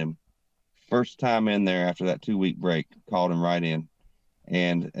and hunted him. First time in there after that 2 week break, called him right in,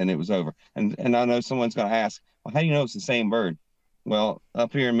 and it was over. And I know someone's going to ask, well, how do you know it's the same bird? Well,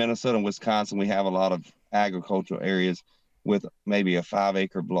 up here in Minnesota and Wisconsin, we have a lot of agricultural areas with maybe a 5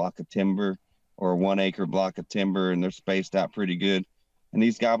 acre block of timber or a 1 acre block of timber, and they're spaced out pretty good. And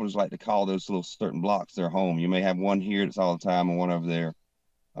these gobblers like to call those little certain blocks their home. You may have one here that's all the time and one over there.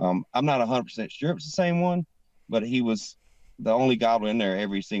 I'm not 100% sure it's the same one, but he was the only gobbler in there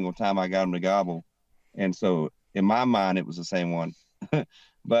every single time I got him to gobble. And so in my mind, it was the same one.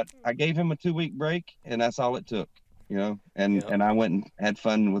 But I gave him a 2 week break, and that's all it took, and Yep. and I went and had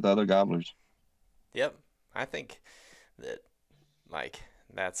fun with other gobblers. Yep. I think that like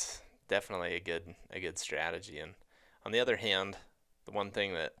that's definitely a good strategy. And on the other hand, the one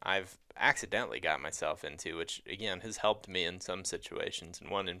thing that I've accidentally got myself into, which again has helped me in some situations,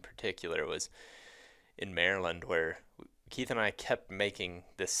 and one in particular was in Maryland where Keith and I kept making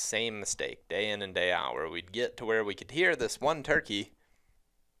this same mistake day in and day out, where we'd get to where we could hear this one turkey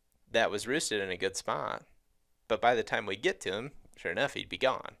that was roosted in a good spot, but by the time we get to him, sure enough, he'd be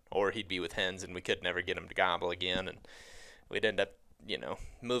gone, or he'd be with hens, and we could never get him to gobble again, and we'd end up,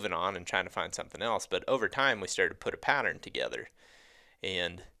 moving on and trying to find something else. But over time, we started to put a pattern together,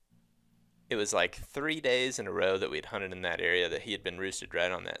 and it was like 3 days in a row that we'd hunted in that area that he had been roosted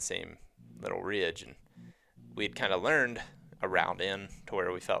right on that same little ridge, and we'd kind of learned a route in to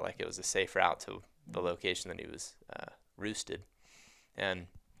where we felt like it was a safe route to the location that he was roosted. And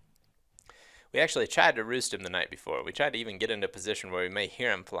we actually tried to roost him the night before. We tried to even get into a position where we may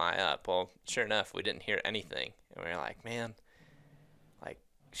hear him fly up. Well, sure enough, we didn't hear anything. And we were like, man, like,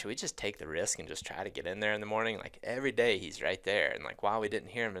 should we just take the risk and just try to get in there in the morning? Like, every day he's right there. And, like, while we didn't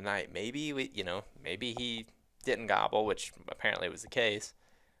hear him tonight, maybe he didn't gobble, which apparently was the case.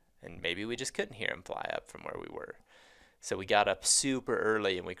 And maybe we just couldn't hear him fly up from where we were. So we got up super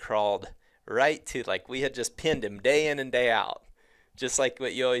early and we crawled right to, like, we had just pinned him day in and day out. Just like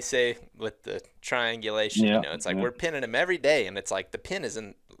what you always say with the triangulation, Yeah, it's like yeah. we're pinning him every day, and it's like the pin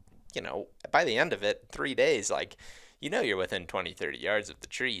isn't, by the end of it, 3 days, like, you're within 20, 30 yards of the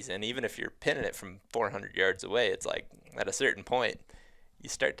trees. And even if you're pinning it from 400 yards away, it's like at a certain point, you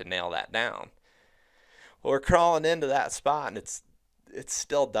start to nail that down. Well, we're crawling into that spot, and it's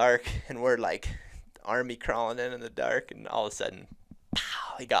still dark, and we're like army crawling in the dark, and all of a sudden,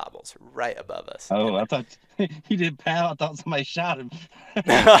 pow, he gobbles right above us. Oh, And I thought he did pow. I thought somebody shot him.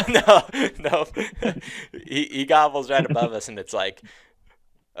 no, no. He gobbles right above us, and it's like,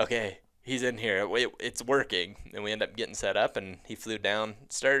 okay, he's in here. It's working. And we end up getting set up, and he flew down,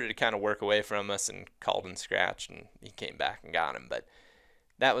 started to kind of work away from us, and called and scratched, and he came back and got him. But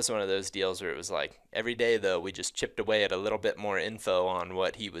that was one of those deals where it was like every day, though, we just chipped away at a little bit more info on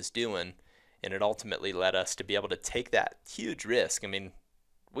what he was doing, and it ultimately led us to be able to take that huge risk. I mean,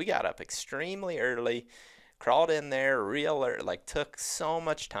 we got up extremely early, crawled in there real early, like took so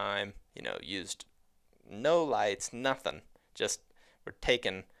much time, used no lights, nothing. Just we're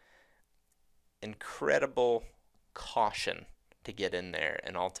taking incredible caution to get in there,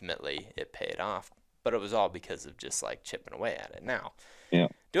 and ultimately it paid off. But it was all because of just like chipping away at it. Now, Yeah.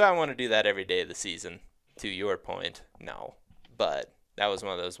 do I want to do that every day of the season? To your point, no. But that was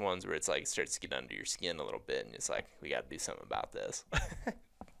one of those ones where it's like it starts to get under your skin a little bit, and it's like we got to do something about this.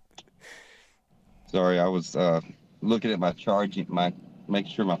 Sorry, I was looking at my charging, make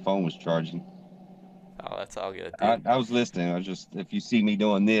sure my phone was charging. Oh, that's all good, I, dude. I was listening. I was just, if you see me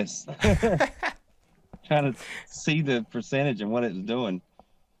doing this, trying to see the percentage and what it was doing.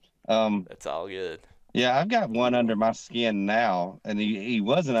 Um, That's all good. yeah, I've got one under my skin now, and he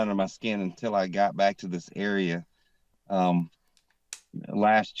wasn't under my skin until I got back to this area. Um,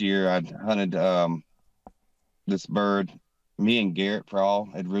 Last year I hunted this bird. Me and Garrett Prawl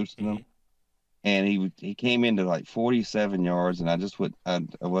had roosted him, Hmm. and he came into like 47 yards, and I just would I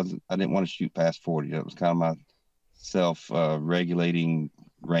didn't want to shoot past 40. That was kind of my self regulating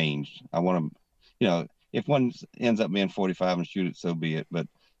range. I want to, if one ends up being 45 and shoot it, so be it. But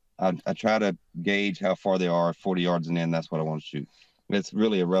I try to gauge how far they are. 40 yards and in, that's what I want to shoot. It's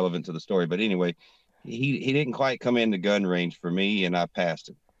really irrelevant to the story. But anyway, he didn't quite come into gun range for me, and I passed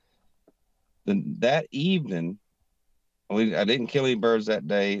him. Then that evening, I didn't kill any birds that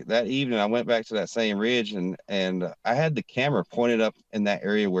day. That evening, I went back to that same ridge, and I had the camera pointed up in that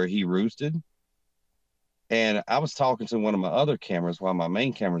area where he roosted. And I was talking to one of my other cameras while my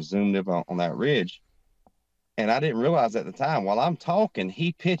main camera zoomed up on that ridge. And I didn't realize at the time, while I'm talking,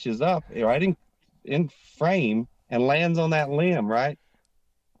 he pitches up right in frame and lands on that limb, right?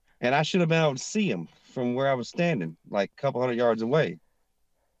 And I should have been able to see him from where I was standing, like a couple hundred yards away.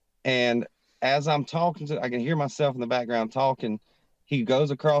 And as I'm talking I can hear myself in the background talking. He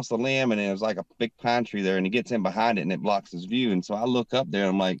goes across the limb, and there's like a big pine tree there, and he gets in behind it, and it blocks his view. And so I look up there,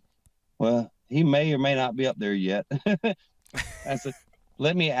 and I'm like, well, he may or may not be up there yet. I said,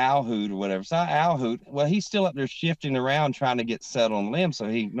 let me owl hoot or whatever. So I owl hoot. Well, he's still up there shifting around trying to get settled on the limb, so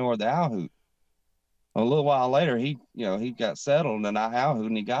he ignored the owl hoot. Well, a little while later, he got settled, and I owl hoot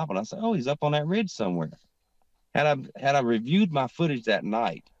and he gobbled. I said, oh, he's up on that ridge somewhere. Had I reviewed my footage that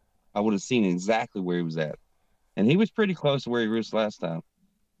night, I would have seen exactly where he was at. And he was pretty close to where he roosted last time.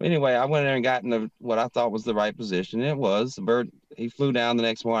 But anyway, I went there and got into what I thought was the right position. And it was. The bird, he flew down the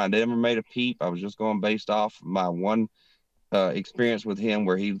next morning. I never made a peep. I was just going based off my one experience with him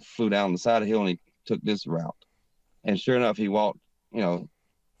where he flew down the side of the hill and he took this route. And sure enough, he walked,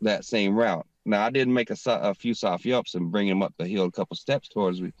 that same route. Now, I did make a few soft yelps and bring him up the hill a couple steps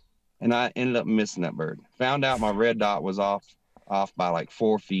towards me. And I ended up missing that bird. Found out my red dot was off by like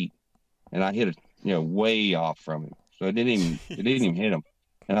 4 feet. And I hit it, way off from him. So it didn't even hit him.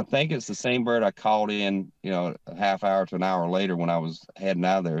 And I think it's the same bird I called in, a half hour to an hour later when I was heading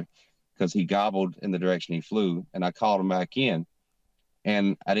out of there, because he gobbled in the direction he flew, and I called him back in.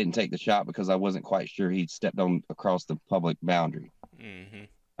 and I didn't take the shot because I wasn't quite sure he'd stepped on across the public boundary. Mhm.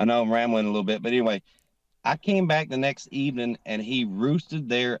 I know I'm rambling a little bit, but anyway, I came back the next evening and he roosted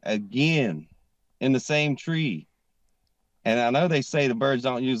there again in the same tree. And I know they say the birds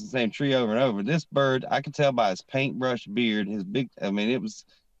don't use the same tree over and over. This bird, I could tell by his paintbrush beard, his big, I mean, it was,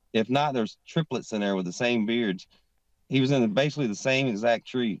 if not, there's triplets in there with the same beards. He was in basically the same exact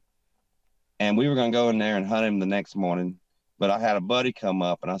tree. And we were going to go in there and hunt him the next morning. But I had a buddy come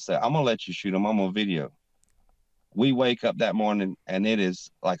up and I said, I'm going to let you shoot him. I'm on video. We wake up that morning and it is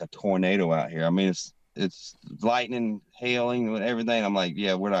like a tornado out here. I mean, it's lightning, hailing, and everything. I'm like,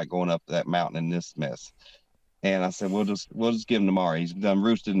 yeah, we're not going up that mountain in this mess. And I said, we'll just give him tomorrow. He's done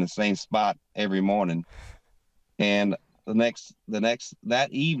roosted in the same spot every morning. And that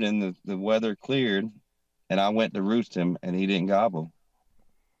evening, the weather cleared, and I went to roost him, and he didn't gobble.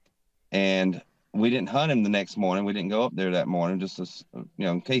 And we didn't hunt him the next morning. We didn't go up there that morning, just to,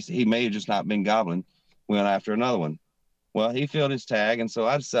 in case he may have just not been gobbling. We went after another one. Well, he filled his tag, and so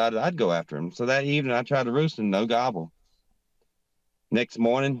I decided I'd go after him. So that evening, I tried to roost him, no gobble. Next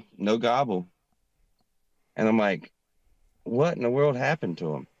morning, no gobble. And I'm like, what in the world happened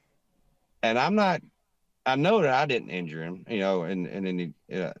to him? And I know that I didn't injure him, and then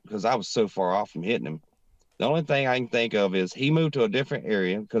because I was so far off from hitting him. The only thing I can think of is he moved to a different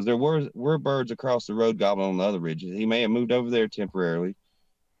area because there were birds across the road gobbling on the other ridges. He may have moved over there temporarily,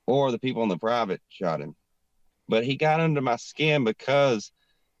 or the people on the private shot him. But he got under my skin because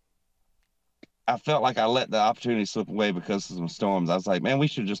I felt like I let the opportunity slip away because of some storms. I was like, man, we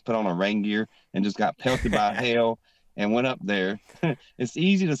should just put on a rain gear and just got pelted by hail and went up there. It's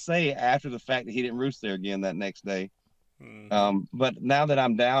easy to say after the fact that he didn't roost there again that next day. Mhm. But now that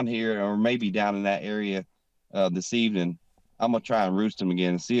I'm down here, or maybe down in that area this evening, I'm gonna try and roost him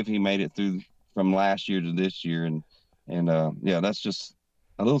again and see if he made it through from last year to this year. And yeah, that's just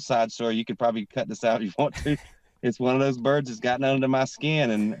a little side story. You could probably cut this out if you want to. It's one of those birds that's gotten under my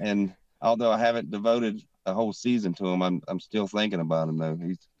skin, and although I haven't devoted a whole season to him, I'm still thinking about him though.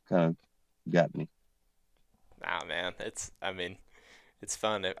 He's kind of got me. Nah, man, I mean, it's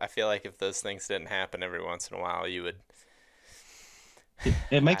fun. I feel like if those things didn't happen every once in a while, you would, It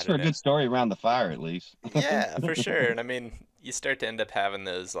I makes for don't a know. good story around the fire, at least. Yeah, for sure. And I mean, you start to end up having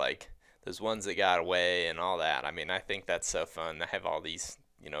those ones that got away and all that. I mean, I think that's so fun. I have all these,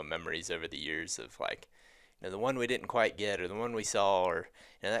 memories over the years of like, the one we didn't quite get or the one we saw or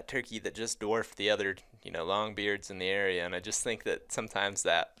that turkey that just dwarfed the other, long beards in the area. And I just think that sometimes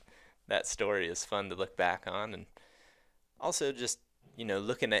that story is fun to look back on, and also just,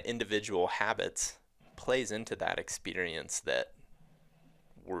 looking at individual habits plays into that experience that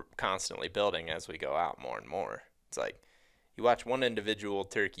we're constantly building as we go out more and more. It's like you watch one individual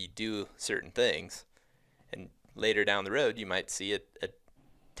turkey do certain things, and later down the road, you might see a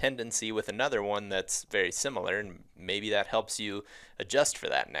tendency with another one that's very similar, and maybe that helps you adjust for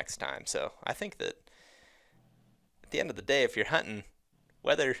that next time. So I think that at the end of the day, if you're hunting,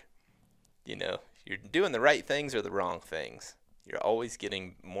 whether you're doing the right things or the wrong things, you're always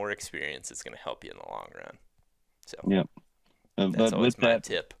getting more experience. It's going to help you in the long run. So Yeah. that's But with always my that,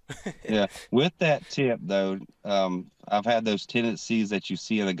 tip. yeah, with that tip though, I've had those tendencies that you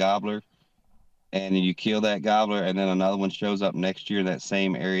see in a gobbler, and you kill that gobbler, and then another one shows up next year in that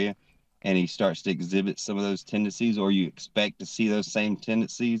same area, and he starts to exhibit some of those tendencies, or you expect to see those same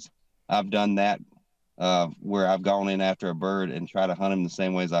tendencies. I've done that where I've gone in after a bird and try to hunt him the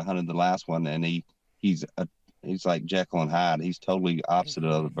same way as I hunted the last one, and he's a he's like Jekyll and Hyde. He's totally opposite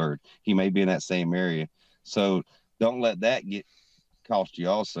of the bird. He may be in that same area, so don't let that get cost you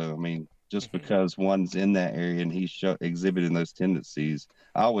also. I mean, just because one's in that area and exhibiting those tendencies,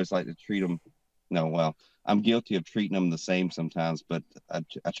 I always like to treat them. No, well, I'm guilty of treating them the same sometimes, but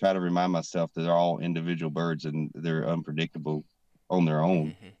I try to remind myself that they're all individual birds and they're unpredictable on their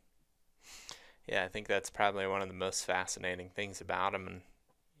own. Hmm. Yeah, I think that's probably one of the most fascinating things about them.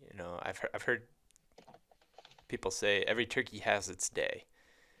 And I've heard people say every turkey has its day,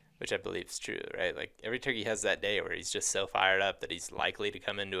 which I believe is true, right? Like every turkey has that day where he's just so fired up that he's likely to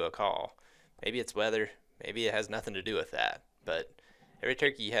come into a call. Maybe it's weather, maybe it has nothing to do with that, but every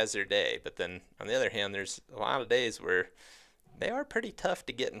turkey has their day. But then on the other hand, there's a lot of days where they are pretty tough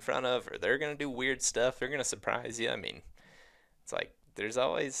to get in front of, or they're gonna do weird stuff. They're gonna surprise you. I mean, it's like there's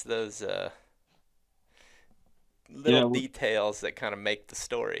always those You little know, details that kind of make the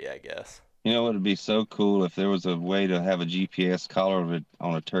story, I guess. it would be so cool if there was a way to have a GPS collar of it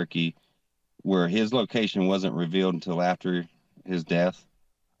on a turkey where his location wasn't revealed until after his death,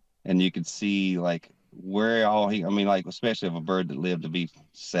 and you could see like where all he. I mean, like especially of a bird that lived to be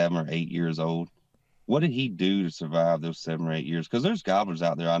 7 or 8 years old, what did he do to survive those 7 or 8 years? Because there's gobblers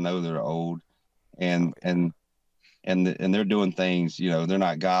out there I know that are old, Oh and yeah. and they're doing things. They're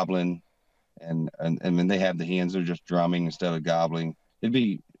not gobbling, and when they have the hens, they're just drumming instead of gobbling. It'd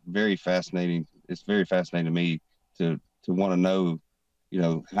be very fascinating. It's very fascinating to me to want to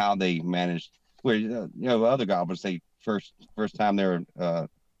know, how they managed. Where other gobblers, they first time they're a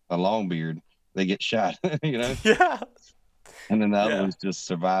longbeard, they get shot, Yeah. and then the other Yeah. ones just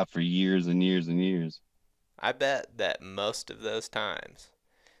survive for years and years and years. I bet that most of those times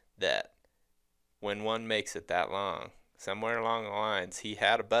that when one makes it that long, somewhere along the lines, he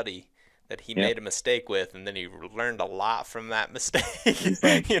had a buddy that he Yep. made a mistake with, and then he learned a lot from that He's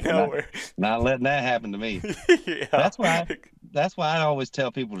like, mistake. not Where not letting that happen to me. yeah, That's why that's why I always tell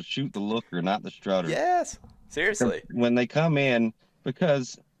people to shoot the looker, not the strutter. yes, Because seriously, when they come in,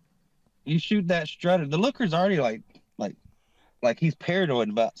 because you shoot that strutter, the looker's already like like he's paranoid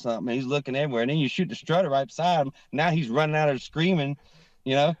about something. He's looking everywhere, and then you shoot the strutter right beside him. Now he's running out of screaming,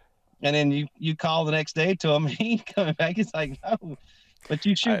 you know. And then you call the next day to him, and he ain't coming back. It's like no, but I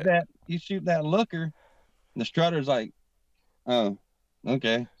you shoot that looker, and the strutter's like, oh,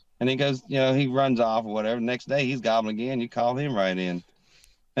 okay. And he goes, he runs off or whatever. Next day he's gobbling again. You call him right in.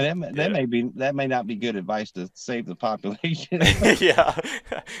 And dude, that may not be good advice to save the population. yeah,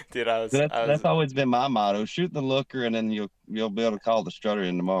 dude, That's always been my motto. Shoot the looker, and then you'll be able to call the strutter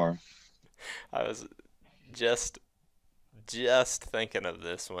in tomorrow. I was just just thinking of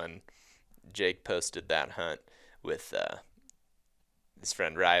this when Jake posted that hunt with his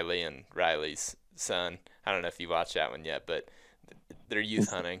friend Riley and Riley's son. I don't know if you watched that one yet, but they're youth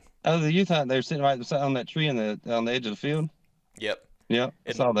hunting. Oh, the youth hunt, they're sitting right on that tree on the edge of the field. Yep. Yep, I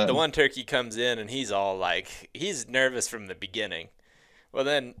And saw that. the one turkey comes in and he's all like, he's nervous from the beginning. Well,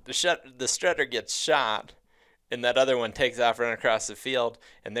 then the strutter gets shot, and that other one takes off running across the field,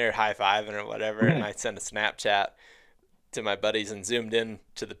 and they're high fiving or whatever. And I sent a Snapchat to my buddies and zoomed in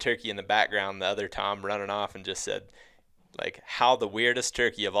to the turkey in the background, the other Tom running off, and just said, like, how the weirdest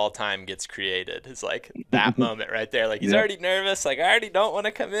turkey of all time gets created. It's like that moment right there. Like, he's Yep. already nervous. Like, I already don't want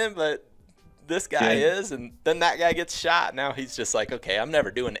to come in, but this guy Yeah. is. And then that guy gets shot. Now he's just like, okay, I'm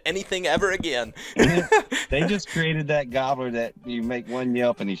never doing anything ever again. They just created that gobbler that you make one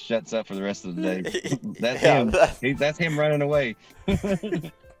yelp and he shuts up for the rest of the day. That's Yeah, him. That's him running away.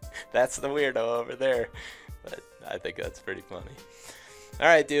 that's the weirdo over there. But I think that's pretty funny. All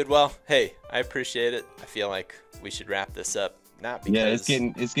right, dude. Well, hey, I appreciate it. I feel like we should wrap this up. Not Yeah, because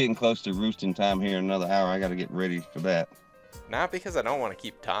it's getting close to roosting time here in another hour. I got to get ready for that. not because I don't want to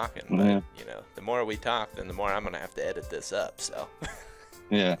keep talking, but Yeah. the more we talk, then the more I'm gonna have to edit this up. So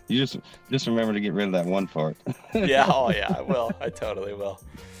Yeah, you just remember to get rid of that one part. yeah, oh yeah, I will. I totally will.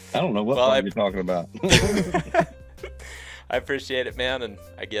 I don't know what Well, part you're talking about. I appreciate it, man, and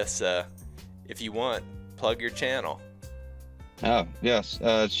I guess if you want, plug your channel. Oh, yes.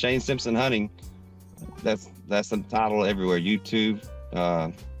 Shane Simpson Hunting. That's the title everywhere. YouTube,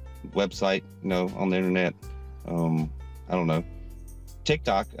 website, on the internet. I don't know.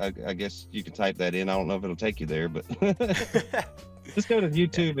 TikTok, I guess you could type that in. I don't know if it'll take you there, but just go to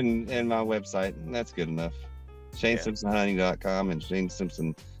YouTube and my website, and that's good enough. ShaneSimpsonHunting.com and Shane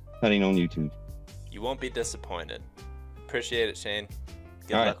Simpson Hunting on YouTube. You won't be disappointed. Appreciate it, Shane.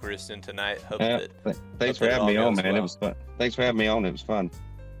 Good All right. luck roosting tonight. Hope Yeah, that thanks hope for that it having all me on, goes man. It well. was fun. Thanks for having me on. It was fun.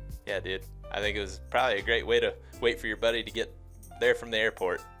 Yeah, dude. I think it was probably a great way to wait for your buddy to get there from the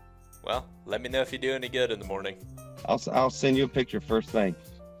airport. Well, let me know if you do any good in the morning. I'll send you a picture first thing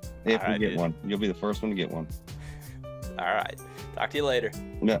if All right, you get dude. one. You'll be the first one to get one. All right. Talk to you later.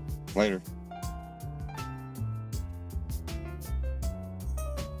 Yeah, later.